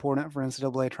it was important for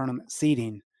NCAA tournament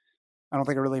seeding. I don't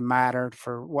think it really mattered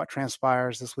for what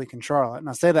transpires this week in Charlotte. And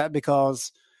I say that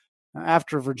because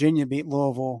after Virginia beat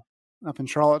Louisville up in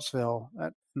Charlottesville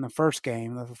in the first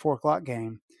game, the 4:00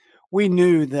 game, we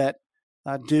knew that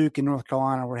Duke and North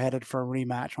Carolina were headed for a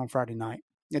rematch on Friday night.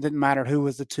 It didn't matter who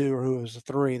was the 2 or who was the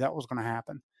 3. That was going to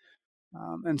happen.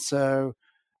 And so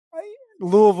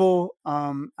Louisville,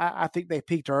 I think they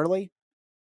peaked early,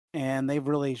 and they've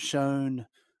really shown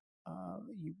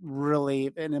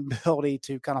really an ability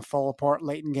to kind of fall apart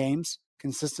late in games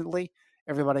consistently.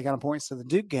 Everybody kind of points to the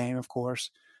Duke game, of course,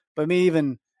 but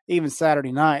even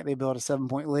Saturday night, they built a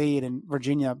 7-point lead, and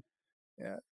Virginia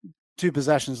 2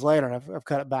 possessions later, I've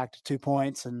cut it back to 2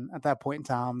 points, and at that point in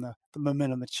time, the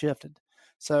momentum had shifted.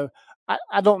 So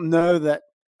I don't know that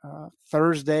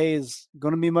Thursday is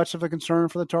going to be much of a concern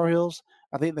for the Tar Heels.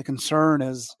 I think the concern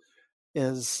is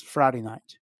Friday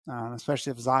night,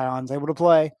 especially if Zion's able to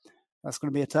play. That's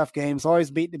going to be a tough game. It's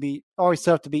always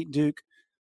tough to beat Duke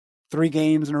 3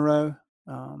 games in a row.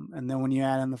 And then when you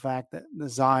add in the fact that the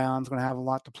Zion's going to have a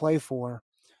lot to play for,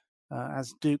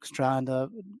 as Duke's trying to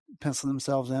pencil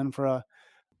themselves in for a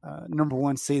number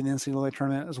 1 seed in the NCAA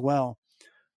tournament as well.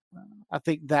 I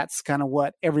think that's kind of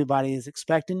what everybody is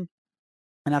expecting,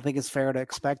 and I think it's fair to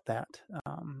expect that.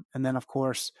 And then, of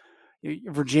course,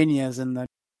 Virginia is in the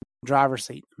driver's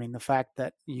seat. I mean, the fact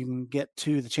that you can get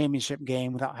to the championship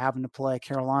game without having to play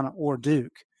Carolina or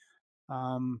Duke,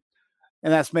 and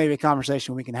that's maybe a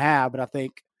conversation we can have. But I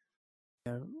think,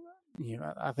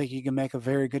 I think you can make a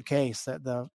very good case that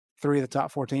the 3 of the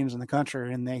top 4 teams in the country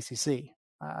are in the ACC.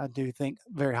 I do think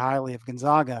very highly of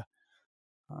Gonzaga.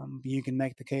 You can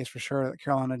make the case for sure that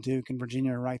Carolina, Duke, and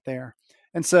Virginia are right there.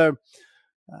 And so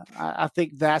I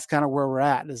think that's kind of where we're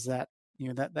at, is that,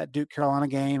 that Duke Carolina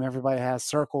game, everybody has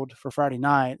circled for Friday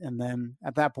night. And then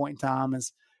at that point in time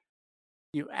is,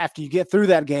 after you get through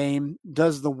that game,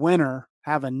 does the winner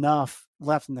have enough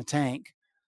left in the tank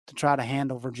to try to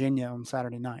handle Virginia on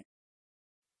Saturday night?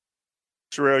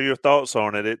 Sherelle, your thoughts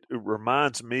on it? It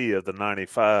reminds me of the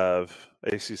 95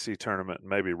 ACC tournament.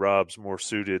 Maybe Rob's more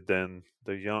suited than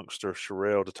the youngster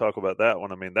Sherelle to talk about that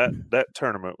one. I mean, that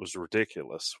tournament was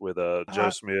ridiculous with Joe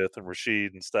Smith and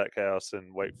Rasheed and Stackhouse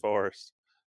and Wake Forest.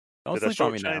 Don't sleep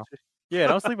on me now. Yeah,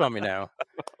 don't sleep on me now.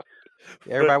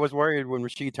 Everybody was worried when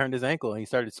Rasheed turned his ankle and he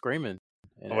started screaming.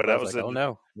 And that was like, oh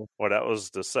no. Well, that was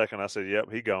the second I said, "Yep,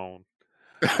 he gone."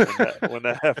 when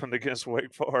that happened against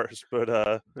Wake Forest,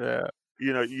 but yeah.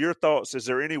 Your thoughts, is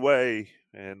there any way,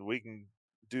 and we can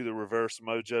do the reverse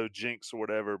mojo jinx or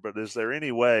whatever, but is there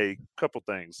any way, couple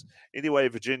things, any way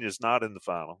Virginia's not in the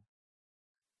final?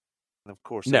 And of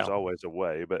course, there's always a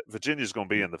way, but Virginia's going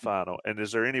to be in the final. And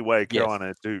is there any way Carolina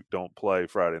and Duke don't play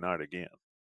Friday night again?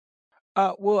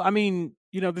 Well, I mean,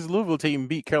 this Louisville team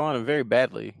beat Carolina very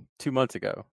badly 2 months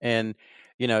ago. And,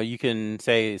 you can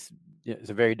say it's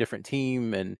a very different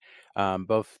team, and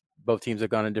both teams have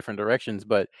gone in different directions,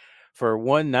 but for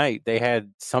one night, they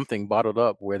had something bottled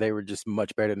up where they were just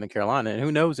much better than Carolina. And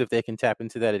who knows if they can tap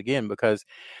into that again, because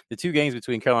the 2 games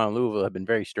between Carolina and Louisville have been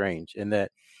very strange in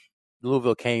that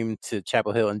Louisville came to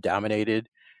Chapel Hill and dominated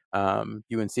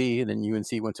UNC, and then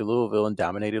UNC went to Louisville and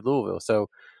dominated Louisville. So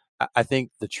I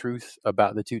think the truth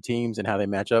about the 2 teams and how they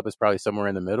match up is probably somewhere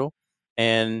in the middle.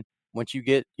 And once you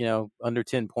get, under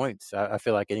 10 points, I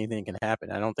feel like anything can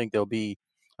happen. I don't think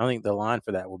the line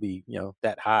for that will be,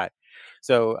 that high.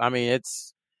 So, I mean,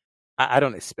 I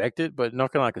don't expect it, but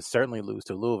North Carolina could certainly lose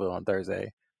to Louisville on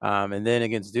Thursday. And then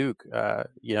against Duke,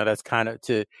 that's kind of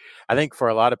I think for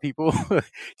a lot of people,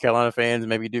 Carolina fans,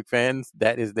 maybe Duke fans,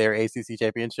 that is their ACC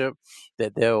championship,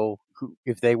 that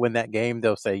if they win that game,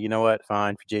 they'll say, you know what,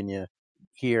 fine, Virginia,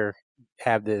 here,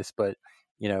 have this, but,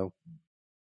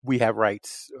 we have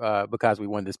rights because we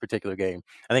won this particular game.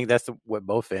 I think that's what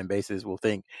both fan bases will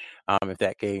think if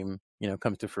that game,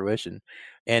 comes to fruition.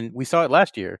 And we saw it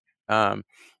last year.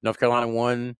 North Carolina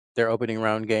won their opening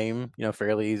round game,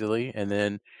 fairly easily. And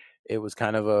then it was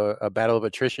kind of a battle of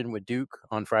attrition with Duke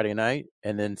on Friday night.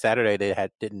 And then Saturday they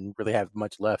didn't really have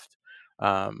much left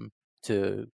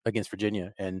against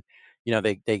Virginia. And,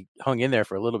 they hung in there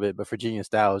for a little bit, but Virginia's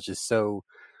style is just so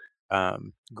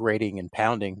grating and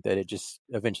pounding that it just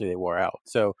eventually they wore out.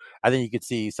 So I think you could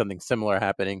see something similar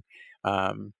happening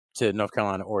to North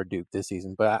Carolina or Duke this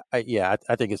season. But I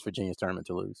think it's Virginia's tournament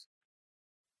to lose.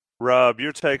 Rob,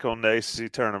 your take on the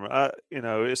ACC tournament?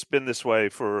 It's been this way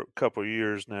for a few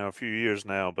years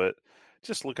now, but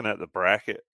just looking at the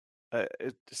bracket,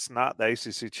 it's not the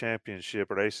ACC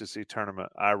championship or the ACC tournament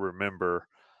I remember.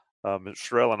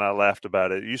 Sherelle and I laughed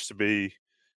about it. It used to be,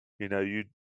 you'd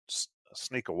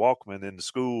sneak a Walkman into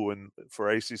school and for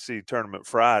ACC tournament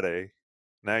Friday.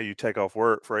 Now you take off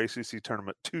work for ACC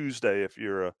tournament Tuesday if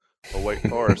you're a Wake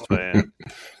Forest fan.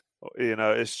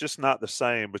 It's just not the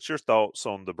same. But your thoughts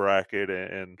on the bracket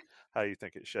and how you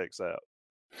think it shakes out?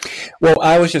 Well,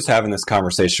 I was just having this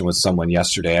conversation with someone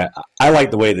yesterday. I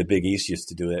like the way the Big East used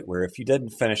to do it, where if you didn't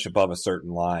finish above a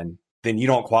certain line, then you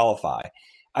don't qualify.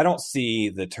 I don't see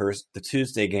the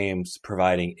Tuesday games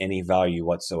providing any value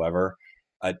whatsoever.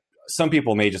 Some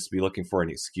people may just be looking for an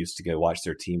excuse to go watch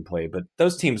their team play, but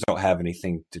those teams don't have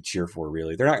anything to cheer for,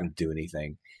 really. They're not going to do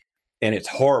anything. And it's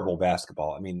horrible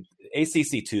basketball. I mean,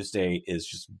 ACC Tuesday is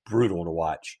just brutal to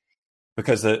watch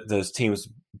because those teams,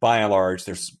 by and large,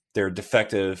 They're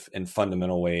defective in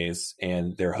fundamental ways,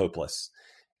 and they're hopeless.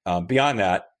 Beyond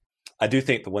that, I do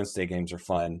think the Wednesday games are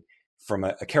fun. From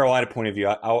a Carolina point of view,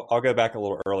 I'll go back a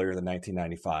little earlier than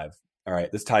 1995. All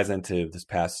right, this ties into this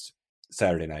past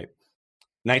Saturday night.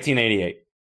 1988,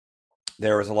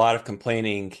 there was a lot of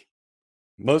complaining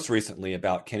most recently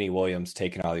about Kenny Williams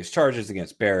taking all these charges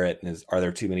against Barrett, and are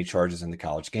there too many charges in the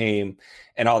college game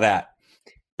and all that.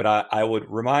 But I would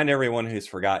remind everyone who's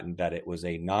forgotten that it was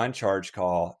a non-charge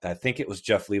call that I think it was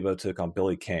Jeff Lebo took on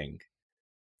Billy King.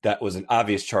 That was an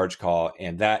obvious charge call,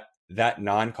 and that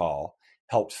non-call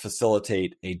helped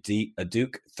facilitate a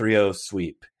Duke 3-0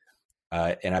 sweep.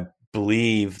 And I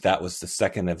believe that was the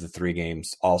second of the three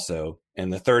games also. In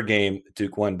the third game,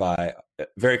 Duke won by a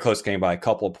very close game by a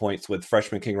couple of points, with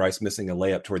freshman King Rice missing a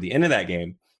layup toward the end of that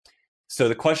game. So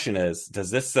the question is,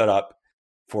 does this set up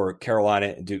for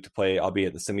Carolina and Duke to play,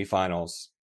 albeit the semifinals,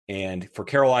 and for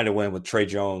Carolina to win with Trey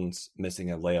Jones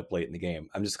missing a layup late in the game?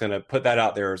 I'm just going to put that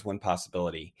out there as one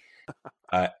possibility.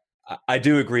 I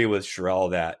do agree with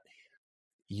Sherelle that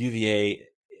UVA,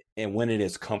 and when it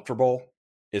is comfortable,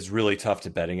 is really tough to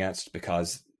bet against,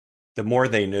 because the more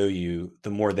they know you, the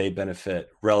more they benefit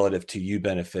relative to you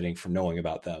benefiting from knowing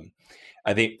about them.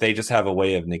 I think they just have a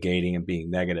way of negating and being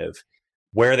negative.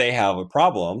 Where they have a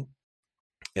problem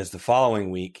is the following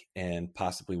week and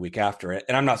possibly week after it.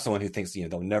 And I'm not someone who thinks,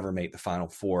 they'll never make the Final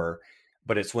Four,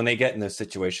 but it's when they get in those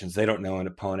situations, they don't know an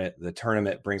opponent. The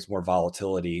tournament brings more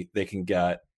volatility. They can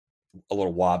get a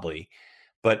little wobbly,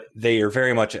 but they are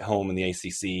very much at home in the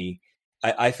ACC.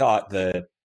 I thought the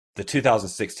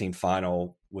 2016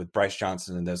 final with Bryce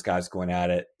Johnson and those guys going at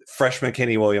it, freshman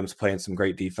Kenny Williams playing some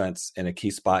great defense in a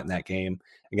key spot in that game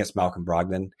against Malcolm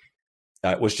Brogdon,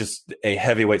 was just a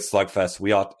heavyweight slugfest.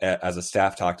 We all, as a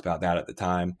staff, talked about that at the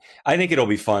time. I think it'll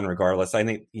be fun regardless. I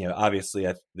think,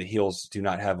 obviously the Heels do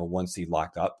not have a 1 seed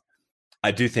locked up.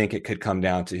 I do think it could come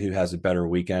down to who has a better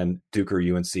weekend, Duke or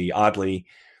UNC. Oddly,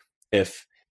 if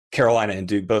Carolina and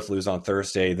Duke both lose on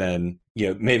Thursday, then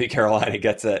maybe Carolina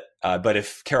gets it. But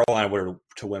if Carolina were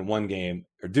to win one game,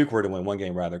 or Duke were to win one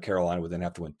game rather, Carolina would then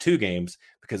have to win two games,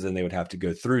 because then they would have to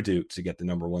go through Duke to get the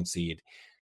number 1 seed.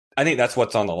 I think that's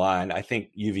what's on the line. I think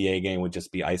UVA game would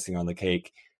just be icing on the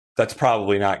cake. That's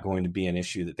probably not going to be an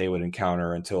issue that they would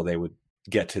encounter until they would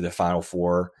get to the Final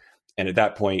Four. And at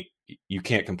that point, you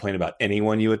can't complain about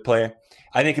anyone you would play.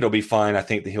 I think it'll be fine. I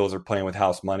think the Heels are playing with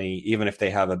house money. Even if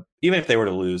they were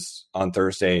to lose on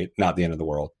Thursday, not the end of the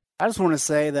world. I just want to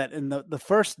say that in the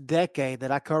first decade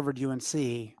that I covered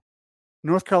UNC,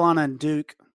 North Carolina and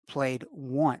Duke played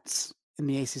once in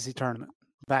the ACC tournament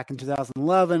back in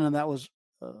 2011, and that was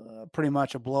pretty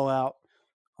much a blowout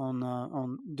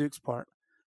on Duke's part.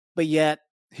 But yet,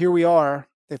 here we are.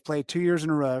 They've played 2 years in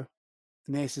a row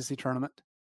in the ACC tournament,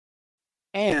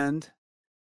 and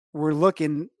we're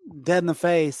looking dead in the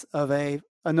face of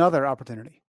another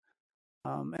opportunity.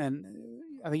 And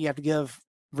I think you have to give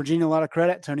Virginia a lot of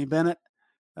credit, Tony Bennett,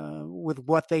 with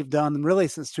what they've done really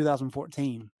since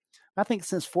 2014. I think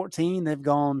since 14, they've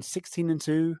gone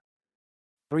 16-2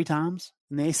 3 times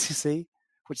in the ACC,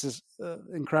 which is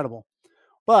incredible.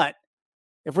 But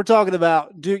if we're talking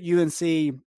about Duke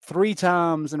UNC 3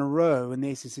 times in a row in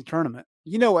the ACC tournament,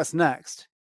 you know what's next.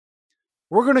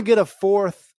 We're going to get a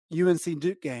 4th UNC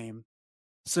Duke game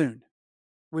soon.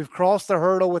 We've crossed the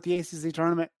hurdle with the ACC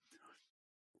tournament.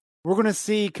 We're going to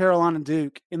see Carolina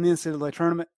Duke in the NCAA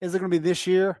tournament. Is it going to be this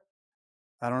year?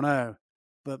 I don't know.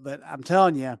 But I'm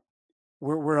telling you,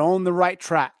 we're on the right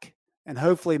track. And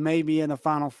hopefully maybe in the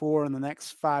Final Four in the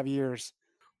next 5 years,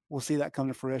 we'll see that come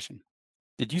to fruition.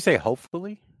 Did you say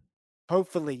hopefully?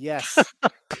 Hopefully, yes.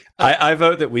 I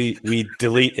vote that we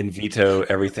delete and veto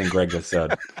everything Greg just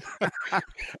said.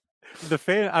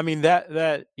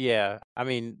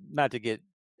 Not to get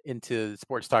into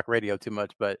sports talk radio too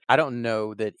much, but I don't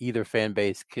know that either fan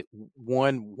base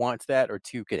wants that, or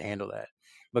 2 could handle that,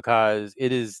 because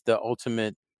it is the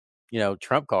ultimate,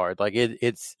 trump card. Like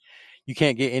it's you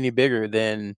can't get any bigger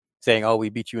than saying, "Oh, we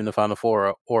beat you in the Final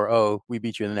Four," or "Oh, we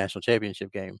beat you in the national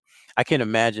championship game." I can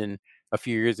imagine a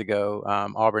few years ago,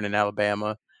 Auburn and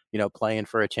Alabama, playing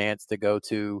for a chance to go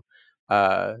to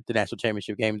the national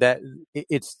championship game. That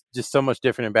it's just so much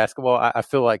different in basketball. I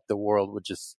feel like the world would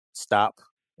just stop.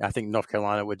 I think North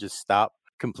Carolina would just stop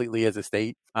completely as a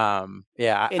state.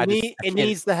 It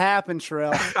needs to happen,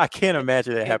 Sherelle. I can't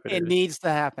imagine it happening. It needs to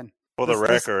happen. For the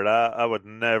record, I would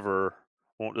never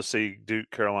want to see Duke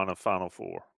Carolina Final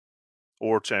Four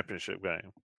or championship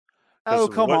game. Oh,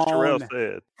 come what on! Sherelle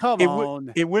said. Come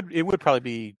on! It would probably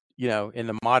be, in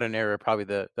the modern era, probably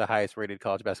the highest rated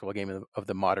college basketball game of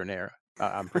the modern era.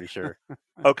 I'm pretty sure.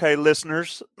 Okay,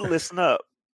 listeners, listen up.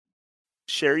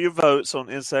 Share your votes on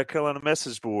Inside Carolina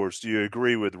message boards. Do you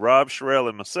agree with Rob, Sherrell,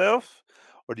 and myself,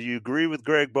 or do you agree with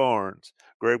Greg Barnes?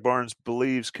 Greg Barnes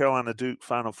believes Carolina Duke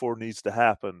Final Four needs to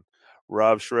happen.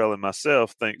 Rob, Sherrell, and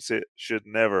myself thinks it should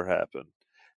never happen.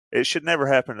 It should never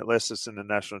happen unless it's in the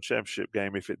national championship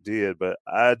game if it did, but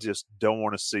I just don't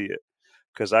want to see it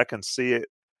because I can see it,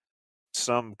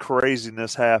 some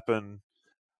craziness happen.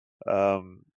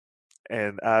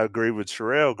 And I agree with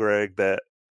Sherrell, Greg, that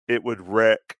it would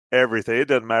wreck everything. It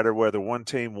doesn't matter whether one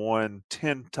team won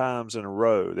 10 times in a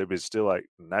row. They'd be still like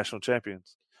national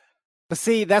champions. But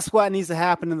see, that's what needs to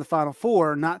happen in the Final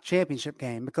Four, not championship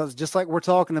game, because just like we're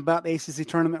talking about the ACC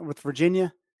tournament with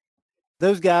Virginia,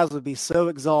 those guys would be so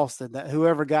exhausted that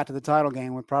whoever got to the title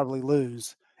game would probably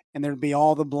lose, and there'd be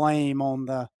all the blame on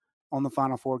the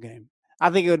Final Four game. I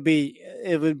think it would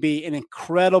be an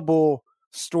incredible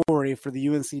story for the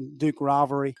UNC Duke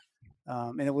rivalry,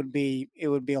 and it would be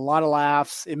a lot of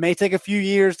laughs. It may take a few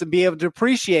years to be able to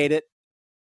appreciate it,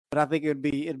 but I think it'd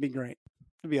be great.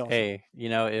 It'd be awesome. Hey,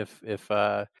 if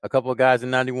a couple of guys in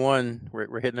 '91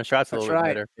 were hitting the shots a little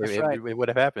bit better, it would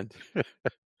have happened.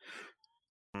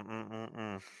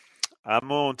 I'm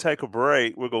going to take a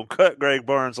break. We're going to cut Greg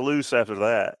Barnes loose after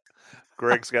that.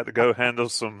 Greg's got to go handle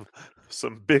some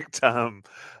big-time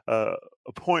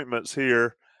appointments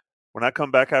here. When I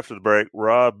come back after the break,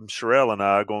 Rob, Sherrell, and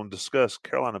I are going to discuss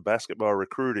Carolina basketball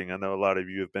recruiting. I know a lot of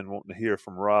you have been wanting to hear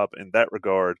from Rob in that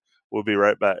regard. We'll be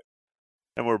right back.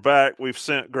 And we're back. We've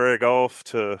sent Greg off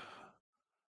to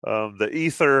the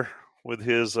ether with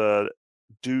his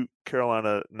Duke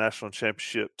Carolina national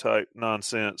championship type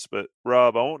nonsense. But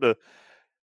Rob, I want to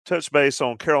touch base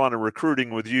on Carolina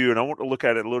recruiting with you, and I want to look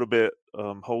at it a little bit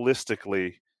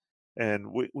holistically. And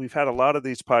we've had a lot of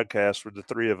these podcasts with the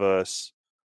three of us,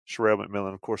 Sherrell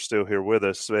McMillan, of course, still here with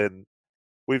us, and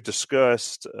we've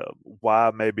discussed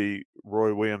why maybe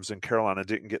Roy Williams and Carolina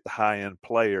didn't get the high-end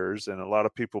players, and a lot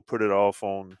of people put it off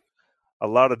on a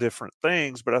lot of different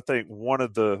things. But I think one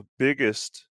of the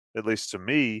biggest, at least to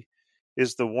me,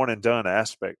 is the one-and-done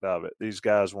aspect of it. These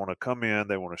guys want to come in,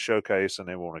 they want to showcase, and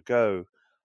they want to go.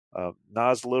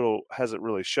 Nas Little hasn't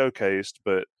really showcased,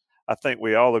 but I think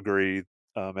we all agree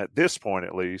at this point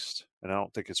at least, and I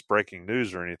don't think it's breaking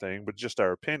news or anything, but just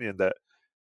our opinion that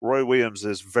Roy Williams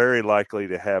is very likely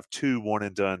to have 2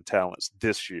 one-and-done talents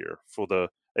this year for the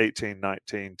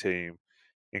 18-19 team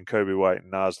in Kobe White and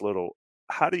Nas Little.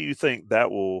 How do you think that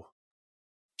will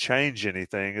change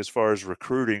anything as far as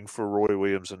recruiting for Roy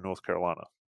Williams in North Carolina?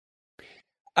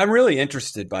 I'm really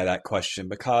interested by that question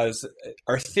because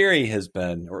our theory has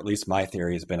been, or at least my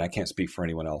theory has been, I can't speak for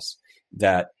anyone else,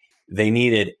 that they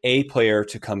needed a player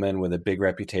to come in with a big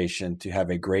reputation, to have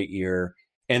a great year,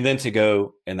 and then to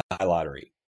go in the high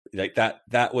lottery. Like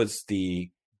that was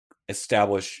the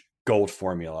established gold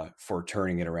formula for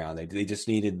turning it around. They just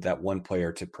needed that one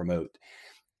player to promote.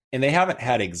 And they haven't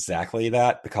had exactly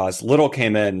that because Little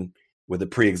came in with a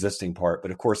pre-existing part,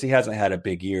 but of course he hasn't had a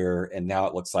big year, and now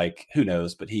it looks like, who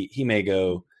knows, but he may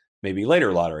go maybe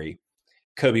later lottery.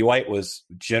 Kobe White was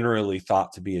generally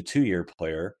thought to be a 2-year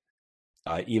player,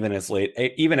 even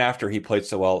after he played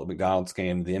so well at the McDonald's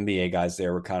game. The NBA guys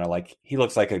there were kind of like, he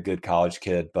looks like a good college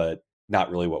kid, but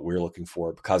not really what we're looking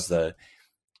for because the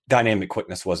dynamic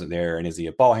quickness wasn't there. And is he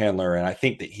a ball handler? And I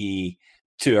think that he,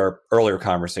 to our earlier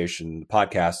conversation, the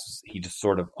podcast, he just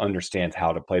sort of understands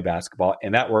how to play basketball,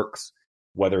 and that works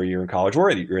whether you're in college or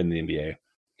you're in the NBA.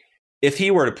 If he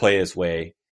were to play his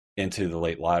way into the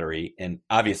late lottery, and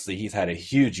obviously he's had a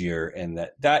huge year, and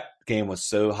that game was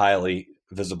so highly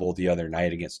visible the other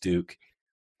night against Duke,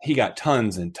 he got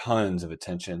tons and tons of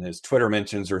attention. His Twitter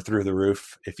mentions are through the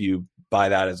roof, if you buy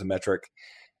that as a metric.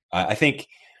 I think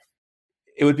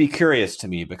it would be curious to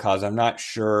me because I'm not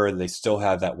sure they still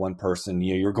have that one person.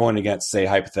 You're going against, say,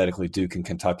 hypothetically, Duke and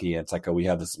Kentucky. And it's like, we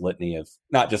have this litany of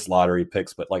not just lottery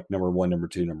picks, but like number 1, number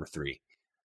 2, number 3.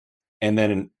 And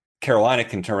then Carolina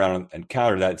can turn around and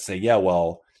counter that and say, yeah,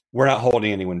 well, we're not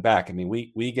holding anyone back. I mean,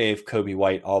 we gave Kobe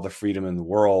White all the freedom in the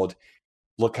world.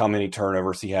 Look how many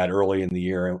turnovers he had early in the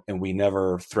year, and we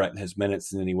never threatened his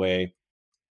minutes in any way.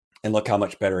 And look how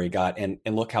much better he got, and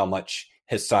look how much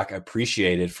his stock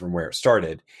appreciated from where it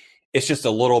started. It's just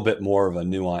a little bit more of a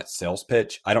nuanced sales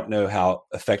pitch. I don't know how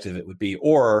effective it would be,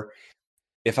 or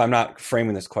if I'm not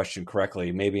framing this question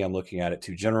correctly, maybe I'm looking at it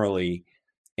too generally,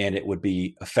 and it would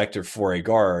be effective for a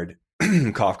guard,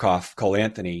 cough, cough, Cole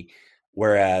Anthony,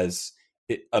 whereas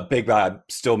a big guy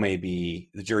still may be,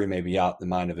 the jury may be out in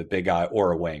the mind of a big guy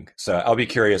or a wing. So I'll be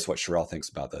curious what Sherrell thinks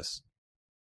about this.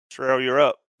 Sherrell, you're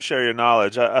up. Share your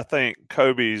knowledge. I think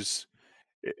Kobe's,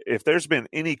 if there's been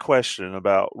any question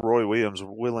about Roy Williams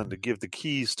willing to give the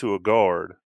keys to a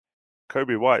guard,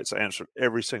 Kobe White's answered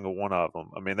every single one of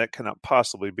them. I mean, that cannot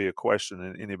possibly be a question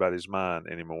in anybody's mind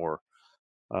anymore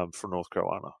for North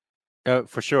Carolina.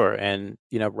 For sure. And,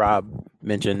 Rob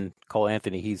mentioned Cole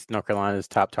Anthony. He's North Carolina's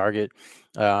top target,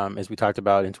 as we talked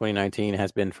about in 2019,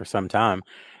 has been for some time.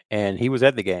 And he was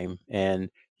at the game, and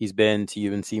he's been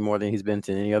to UNC more than he's been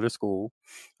to any other school.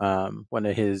 One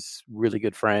of his really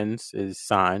good friends is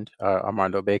signed,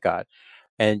 Armando Bacot.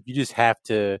 And you just have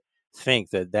to think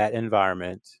that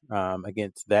environment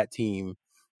against that team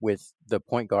with the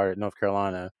point guard at North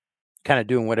Carolina kind of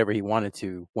doing whatever he wanted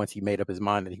to once he made up his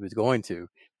mind that he was going to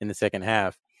in the second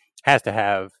half has to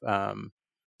have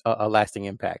a lasting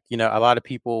impact. A lot of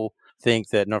people think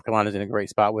that North Carolina's in a great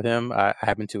spot with him. I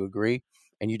happen to agree.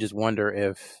 And you just wonder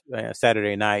if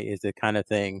Saturday night is the kind of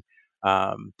thing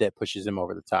that pushes him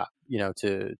over the top,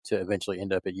 to eventually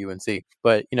end up at UNC.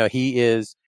 But, he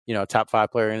is, a top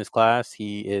 5 player in his class.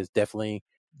 He is definitely,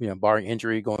 barring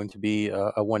injury, going to be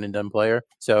a one and done player.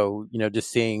 So,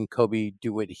 just seeing Kobe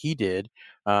do what he did,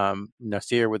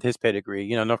 Nasir with his pedigree,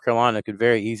 North Carolina could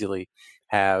very easily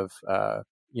have,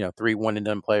 3 one and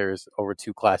done players over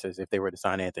 2 classes if they were to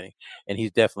sign Anthony. And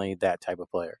he's definitely that type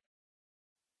of player.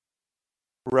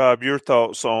 Rob, your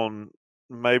thoughts on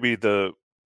maybe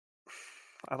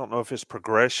I don't know if it's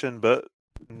progression, but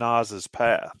Naz's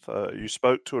path. You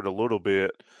spoke to it a little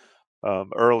bit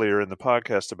earlier in the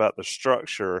podcast about the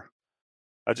structure.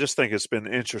 I just think it's been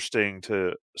interesting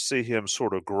to see him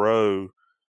sort of grow.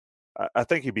 I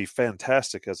think he'd be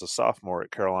fantastic as a sophomore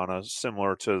at Carolina,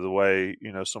 similar to the way,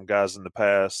 some guys in the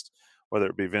past, whether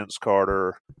it be Vince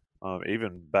Carter,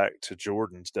 even back to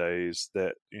Jordan's days,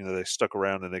 that, they stuck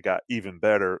around and they got even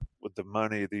better. With the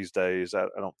money these days, I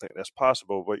don't think that's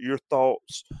possible. But your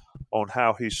thoughts on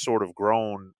how he's sort of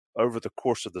grown over the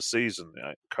course of the season?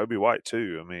 Kobe White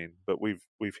too. I mean, but we've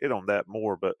hit on that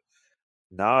more. But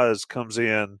Naz comes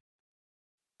in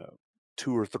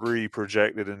 2 or 3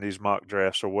 projected in these mock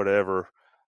drafts or whatever.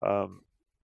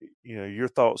 Your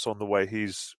thoughts on the way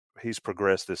he's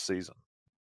progressed this season?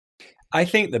 I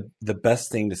think the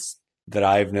best thing that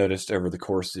I've noticed over the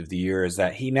course of the year is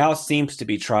that he now seems to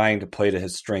be trying to play to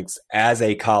his strengths as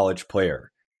a college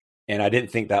player. And I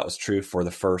didn't think that was true for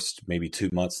the first maybe 2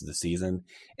 months of the season.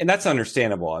 And that's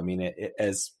understandable. I mean,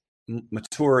 as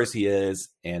mature as he is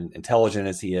and intelligent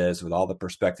as he is, with all the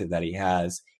perspective that he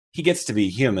has, he gets to be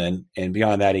human. And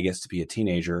beyond that, he gets to be a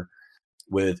teenager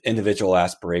with individual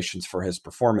aspirations for his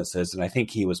performances. And I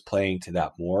think he was playing to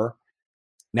that more.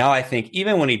 Now, I think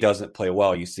even when he doesn't play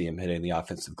well, you see him hitting the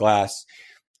offensive glass.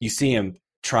 You see him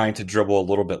trying to dribble a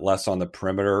little bit less on the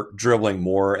perimeter, dribbling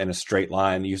more in a straight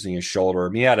line, using his shoulder. I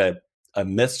mean, he had a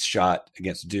missed shot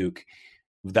against Duke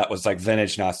that was like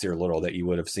vintage Nasir Little that you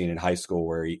would have seen in high school,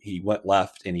 where he went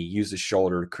left and he used his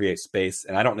shoulder to create space.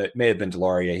 And I don't know, it may have been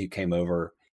Delaurier who came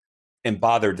over and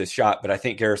bothered the shot, but I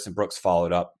think Garrison Brooks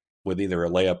followed up with either a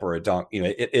layup or a dunk.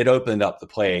 It opened up the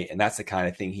play, and that's the kind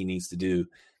of thing he needs to do.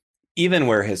 Even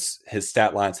where his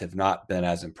stat lines have not been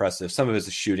as impressive, some of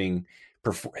his shooting,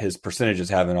 his percentages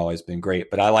haven't always been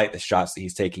great, but I like the shots that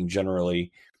he's taking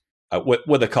generally,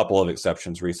 with a couple of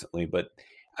exceptions recently. But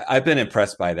I've been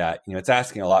impressed by that. It's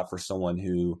asking a lot for someone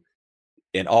who,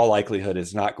 in all likelihood,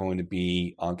 is not going to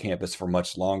be on campus for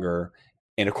much longer.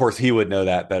 And of course, he would know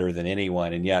that better than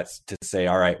anyone. And yet to say,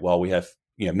 all right, well, we have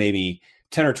maybe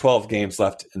 10 or 12 games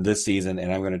left in this season,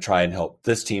 and I'm going to try and help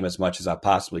this team as much as I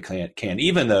possibly can,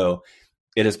 even though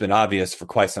it has been obvious for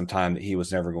quite some time that he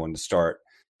was never going to start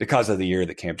because of the year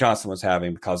that Cam Johnson was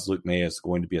having, because Luke May is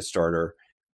going to be a starter.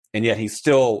 And yet he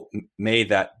still made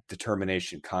that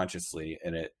determination consciously,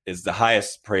 and it is the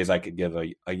highest praise I could give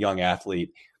a young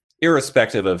athlete,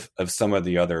 irrespective of some of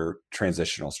the other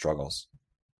transitional struggles.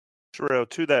 Sherelle,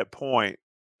 to that point,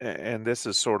 and this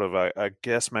is sort of, I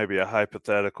guess, maybe a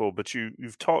hypothetical, but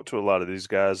you've talked to a lot of these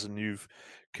guys and you've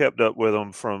kept up with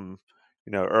them from,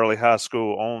 early high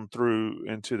school on through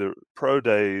into the pro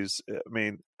days. I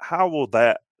mean, how will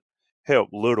that help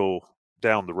Little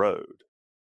down the road?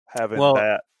 Having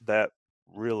that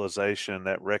realization,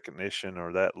 that recognition,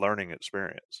 or that learning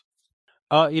experience?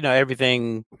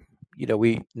 Everything,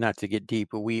 we, not to get deep,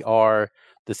 but we are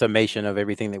the summation of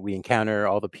everything that we encounter,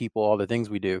 all the people, all the things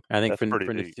we do. I think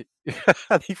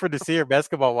for Nasir,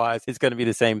 basketball wise, it's going to be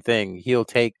the same thing. He'll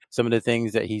take some of the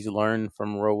things that he's learned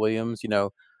from Roy Williams.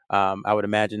 I would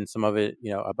imagine some of it,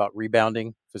 about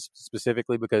rebounding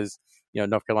specifically, because,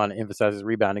 North Carolina emphasizes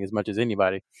rebounding as much as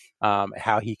anybody,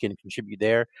 how he can contribute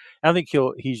there. And I think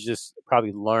he's just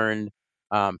probably learned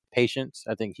patience.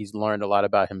 I think he's learned a lot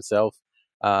about himself,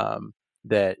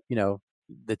 that,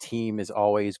 the team is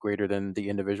always greater than the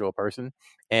individual person.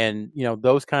 And,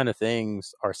 those kind of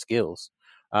things are skills.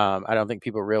 I don't think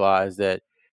people realize that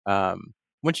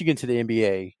once you get into the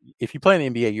NBA, if you play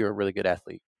in the NBA, you're a really good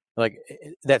athlete. Like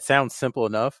that sounds simple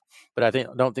enough, but I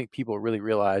don't think people really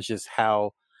realize just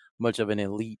how much of an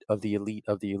elite of the elite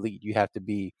of the elite you have to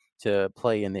be to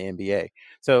play in the NBA.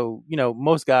 So,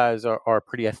 most guys are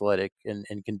pretty athletic and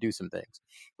can do some things.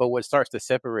 But what starts to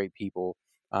separate people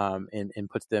and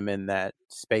puts them in that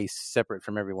space separate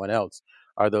from everyone else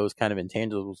are those kind of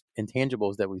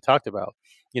intangibles that we talked about.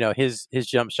 His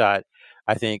jump shot,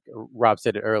 I think Rob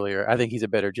said it earlier, I think he's a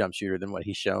better jump shooter than what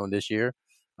he's shown this year.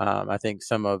 I think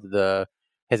some of the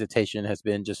hesitation has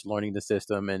been just learning the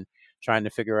system and trying to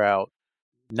figure out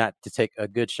not to take a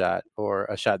good shot or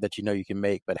a shot that you can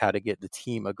make, but how to get the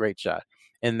team a great shot.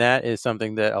 And that is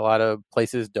something that a lot of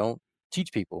places don't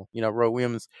teach people. Roy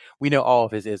Williams, we know all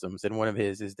of his isms, and one of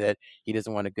his is that he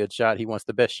doesn't want a good shot, he wants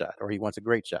the best shot, or he wants a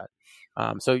great shot.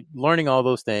 So learning all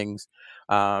those things,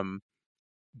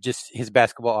 just his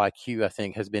basketball IQ, I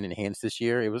think, has been enhanced this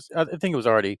year. I think it was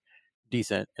already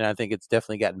decent, and I think it's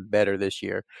definitely gotten better this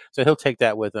year. So he'll take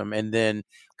that with him and then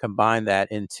combine that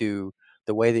into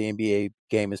the way the NBA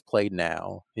game is played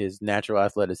now, his natural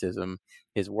athleticism,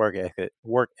 his work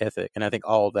ethic, and I think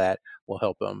all of that will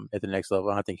help him at the next level.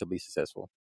 I think he'll be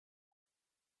successful.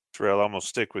 Terrell, I'm going to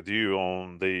stick with you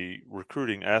on the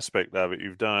recruiting aspect of it.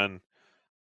 You've done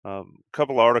a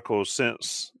couple articles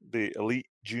since the Elite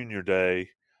Junior Day,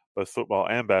 both football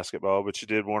and basketball, but you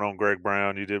did one on Greg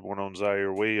Brown, you did one on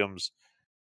Zaire Williams.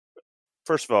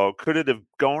 First of all, could it have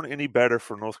gone any better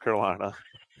for North Carolina?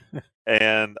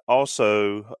 And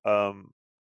also,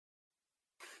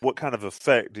 what kind of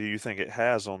effect do you think it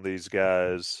has on these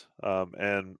guys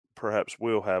and perhaps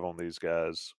will have on these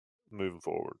guys moving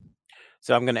forward?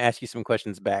 So I'm going to ask you some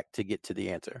questions back to get to the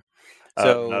answer.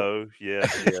 No,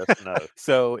 yes, no.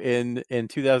 So in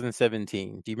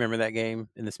 2017, do you remember that game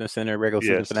in the Smith Center regular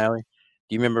season finale?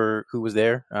 Do you remember who was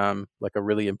there? Like a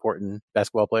really important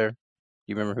basketball player? Do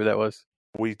you remember who that was?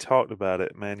 We talked about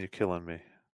it. Man, you're killing me.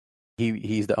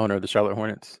 He's the owner of the Charlotte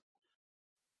Hornets.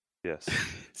 Yes.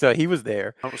 So he was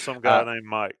there. Some guy named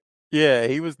Mike. Yeah,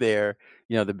 he was there.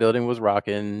 The building was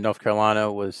rocking. North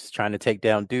Carolina was trying to take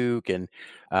down Duke, and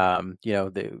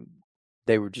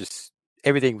they were just,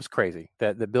 everything was crazy.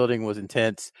 That the building was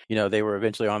intense. They were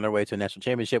eventually on their way to a national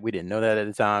championship. We didn't know that at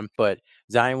the time, but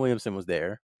Zion Williamson was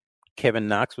there. Kevin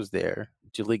Knox was there.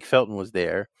 Jalek Felton was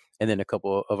there. And then a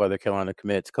couple of other Carolina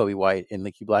commits, Kobe White and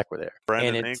Leaky Black, were there.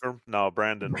 Brandon Ingram? No,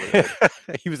 Brandon was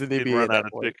he was in the NBA. Run out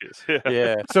of tickets.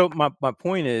 Yeah. So my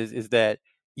point is that,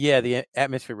 the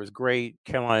atmosphere was great.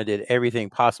 Carolina did everything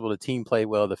possible. The team played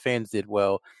well. The fans did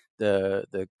well.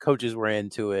 The coaches were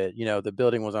into it. The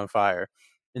building was on fire.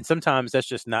 And sometimes that's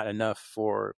just not enough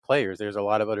for players. There's a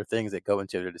lot of other things that go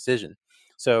into their decision.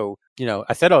 So,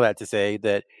 I said all that to say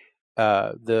that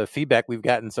the feedback we've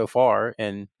gotten so far,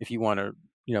 and if you want to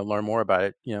learn more about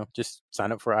it, just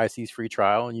sign up for IC's free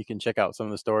trial and you can check out some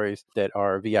of the stories that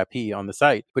are VIP on the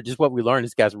site. But just what we learned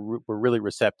is guys were really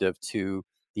receptive to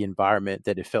the environment,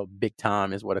 that it felt big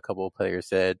time is what a couple of players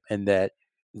said, and that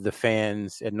the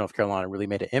fans in North Carolina really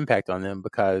made an impact on them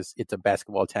because it's a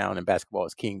basketball town and basketball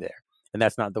is king there. And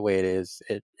that's not the way it is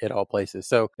at all places.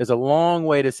 So there's a long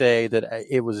way to say that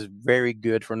it was very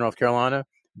good for North Carolina,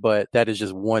 but that is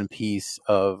just one piece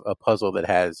of a puzzle that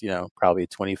has, probably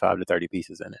 25 to 30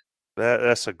 pieces in it.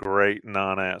 That's a great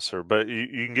non-answer, but you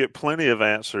can get plenty of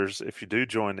answers if you do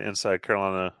join the Inside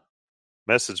Carolina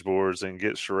message boards and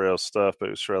get Sherrell's stuff.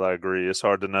 But Sherrell, I agree. It's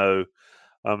hard to know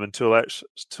until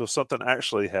something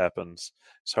actually happens.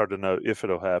 It's hard to know if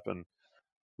it'll happen.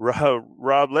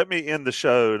 Rob, let me end the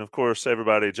show. And, of course,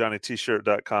 everybody,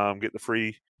 JohnnyT-shirt.com, get the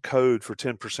free code for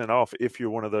 10% off if you're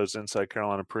one of those Inside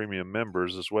Carolina Premium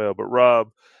members as well. But,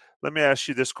 Rob, let me ask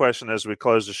you this question as we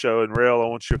close the show. And, Rail, I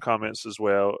want your comments as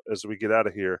well as we get out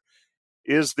of here.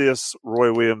 Is this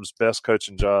Roy Williams' best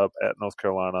coaching job at North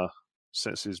Carolina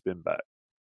since he's been back?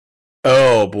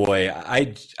 Oh, boy.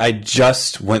 I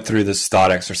just went through this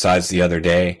thought exercise the other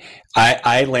day.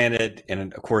 I landed,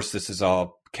 and, of course, this is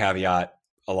all caveat,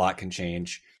 a lot can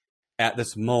change. At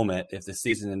this moment, if the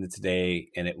season ended today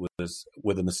and it was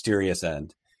with a mysterious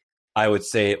end, I would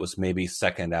say it was maybe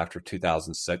second after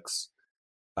 2006.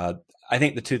 I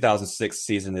think the 2006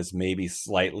 season is maybe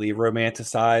slightly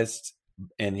romanticized,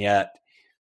 and yet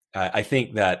I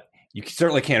think that you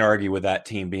certainly can't argue with that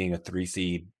team being a 3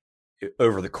 seed.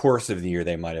 Over the course of the year,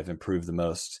 they might have improved the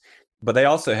most. But they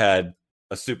also had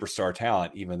a superstar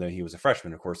talent, even though he was a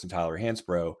freshman, of course, in Tyler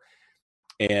Hansbrough.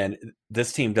 And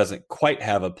this team doesn't quite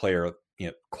have a player,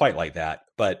 quite like that.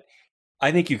 But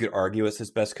I think you could argue it's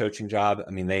his best coaching job. I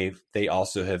mean, they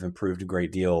also have improved a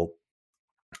great deal.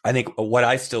 I think what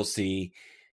I still see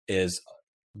is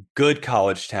good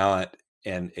college talent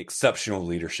and exceptional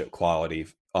leadership quality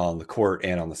on the court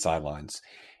and on the sidelines.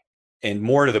 And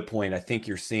more to the point, I think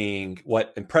you're seeing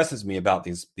what impresses me about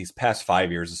these past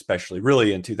 5 years, especially really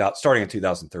starting in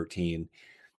 2013,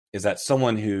 is that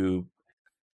someone who,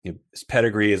 his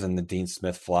pedigree is in the Dean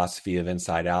Smith philosophy of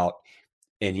inside out.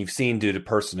 And you've seen, due to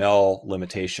personnel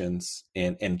limitations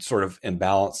and sort of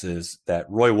imbalances, that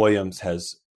Roy Williams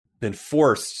has been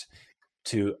forced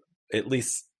to at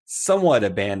least somewhat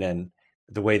abandon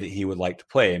the way that he would like to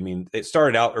play. I mean, it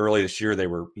started out early this year. They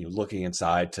were looking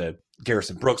inside to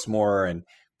Garrison Brooks more, and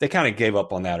they kind of gave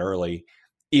up on that early.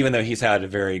 Even though he's had a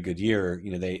very good year,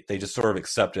 they just sort of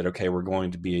accepted, okay, we're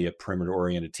going to be a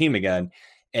perimeter-oriented team again.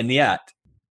 And yet,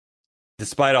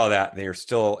 despite all that, they are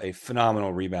still a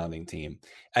phenomenal rebounding team.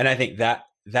 And I think that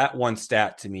one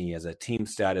stat to me as a team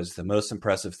stat is the most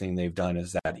impressive thing they've done,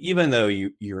 is that even though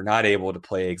you're not able to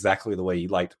play exactly the way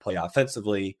you'd like to play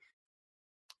offensively,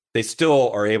 they still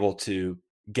are able to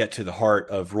get to the heart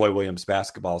of Roy Williams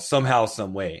basketball somehow,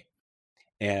 some way.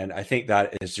 And I think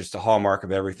that is just a hallmark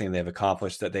of everything they've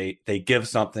accomplished, that they give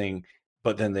something,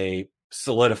 but then they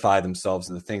solidify themselves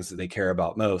in the things that they care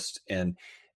about most. And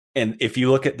if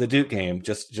you look at the Duke game,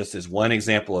 just as one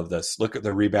example of this, look at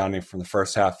the rebounding from the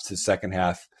first half to second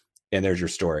half, and there's your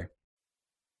story.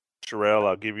 Sherelle,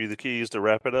 I'll give you the keys to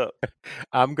wrap it up.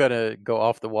 I'm going to go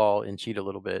off the wall and cheat a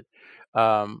little bit.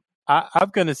 I'm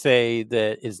going to say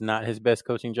that it's not his best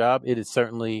coaching job. It is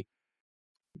certainly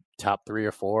top 3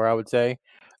 or 4, I would say.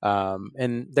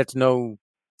 And that's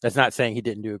not saying he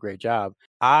didn't do a great job.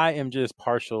 I am just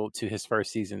partial to his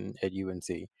first season at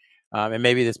UNC. And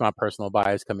maybe this is my personal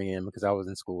bias coming in because I was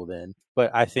in school then.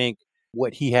 But I think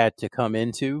what he had to come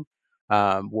into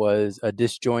was a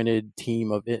disjointed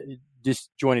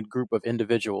group of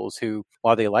individuals who,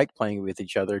 while they liked playing with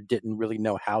each other, didn't really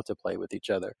know how to play with each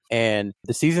other. And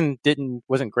the season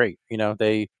wasn't great.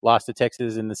 They lost to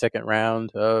Texas in the second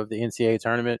round of the NCAA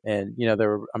tournament. And,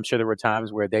 I'm sure there were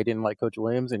times where they didn't like Coach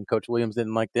Williams and Coach Williams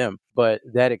didn't like them. But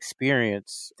that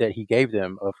experience that he gave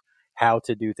them of how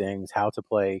to do things, how to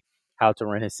play, how to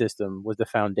run his system was the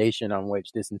foundation on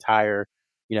which this entire,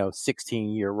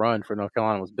 16-year run for North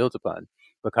Carolina was built upon,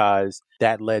 because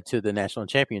that led to the national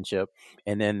championship.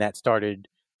 And then that started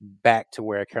back to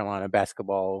where Carolina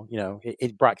basketball,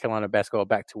 it brought Carolina basketball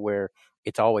back to where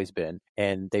it's always been.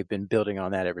 And they've been building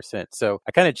on that ever since. So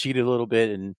I kind of cheated a little bit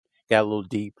and got a little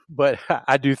deep, but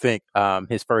I do think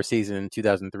his first season,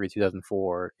 2003,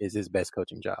 2004, is his best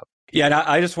coaching job. Yeah, and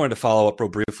I just wanted to follow up real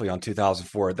briefly on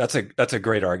 2004. That's a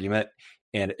great argument,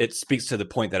 and it speaks to the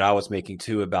point that I was making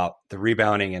too about the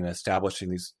rebounding and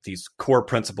establishing these core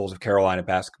principles of Carolina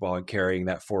basketball and carrying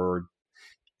that forward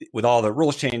with all the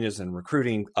rules changes and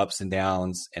recruiting ups and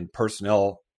downs and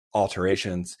personnel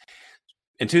alterations.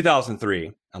 In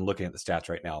 2003, I'm looking at the stats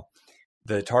right now,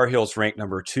 the Tar Heels ranked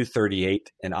number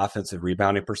 238 in offensive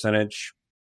rebounding percentage.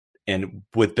 And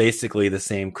with basically the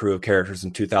same crew of characters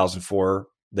in 2004,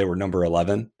 they were number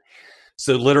 11.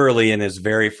 So literally in his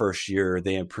very first year,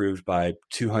 they improved by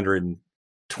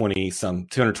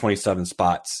 227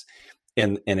 spots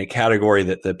in a category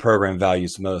that the program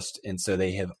values most. And so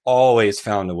they have always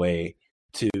found a way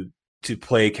to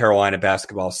play Carolina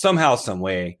basketball somehow, some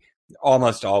way.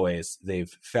 Almost always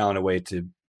they've found a way to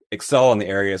excel in the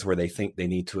areas where they think they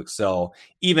need to excel,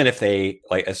 even if they,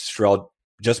 like as Sherelle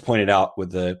just pointed out,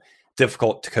 with the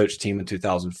difficult to coach team in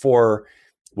 2004,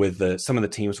 with some of the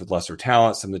teams with lesser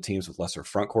talent, some of the teams with lesser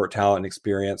front court talent and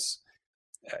experience.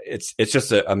 It's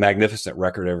just a magnificent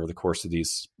record over the course of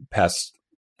these past,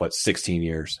 16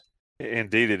 years.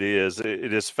 Indeed it is.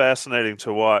 It is fascinating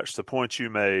to watch the point you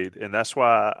made, and that's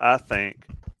why I think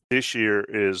this year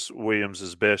is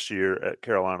Williams' best year at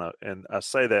Carolina. And I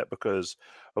say that because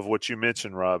of what you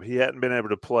mentioned, Rob. He hadn't been able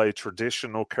to play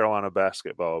traditional Carolina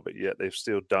basketball, but yet they've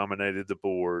still dominated the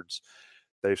boards.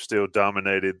 They've still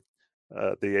dominated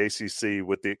the ACC,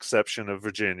 with the exception of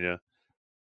Virginia.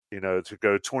 To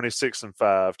go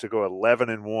 26-5, to go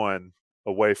 11-1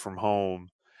 away from home,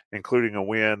 including a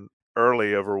win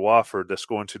early over Wofford that's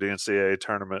going to the NCAA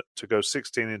tournament, to go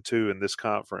 16-2 in this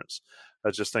conference.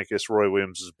 I just think it's Roy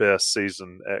Williams' best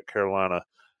season at Carolina,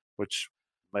 which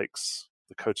makes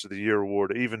the Coach of the Year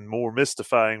award even more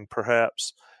mystifying,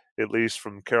 perhaps, at least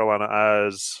from Carolina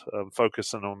eyes,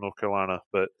 focusing on North Carolina.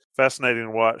 But fascinating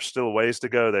to watch. Still a ways to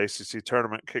go. The ACC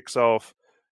tournament kicks off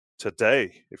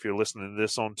today, if you're listening to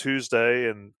this on Tuesday,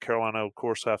 and Carolina, of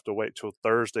course, have to wait till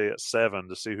Thursday at 7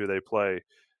 to see who they play.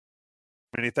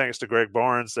 Many thanks to Greg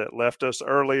Barnes that left us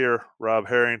earlier, Rob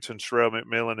Harrington, Sherelle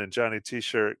McMillan, and Johnny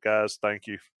T-Shirt. Guys, thank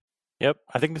you. Yep.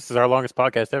 I think this is our longest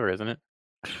podcast ever, isn't it?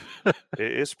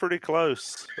 It's pretty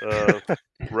close.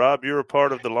 Rob, you're a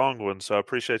part of the long one, so I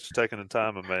appreciate you taking the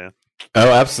time, my man.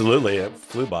 Oh, absolutely. It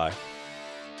flew by.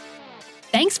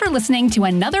 Thanks for listening to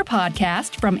another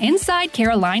podcast from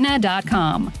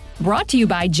InsideCarolina.com. Brought to you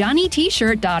by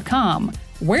JohnnyT-Shirt.com.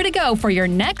 Where to go for your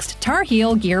next Tar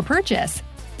Heel gear purchase.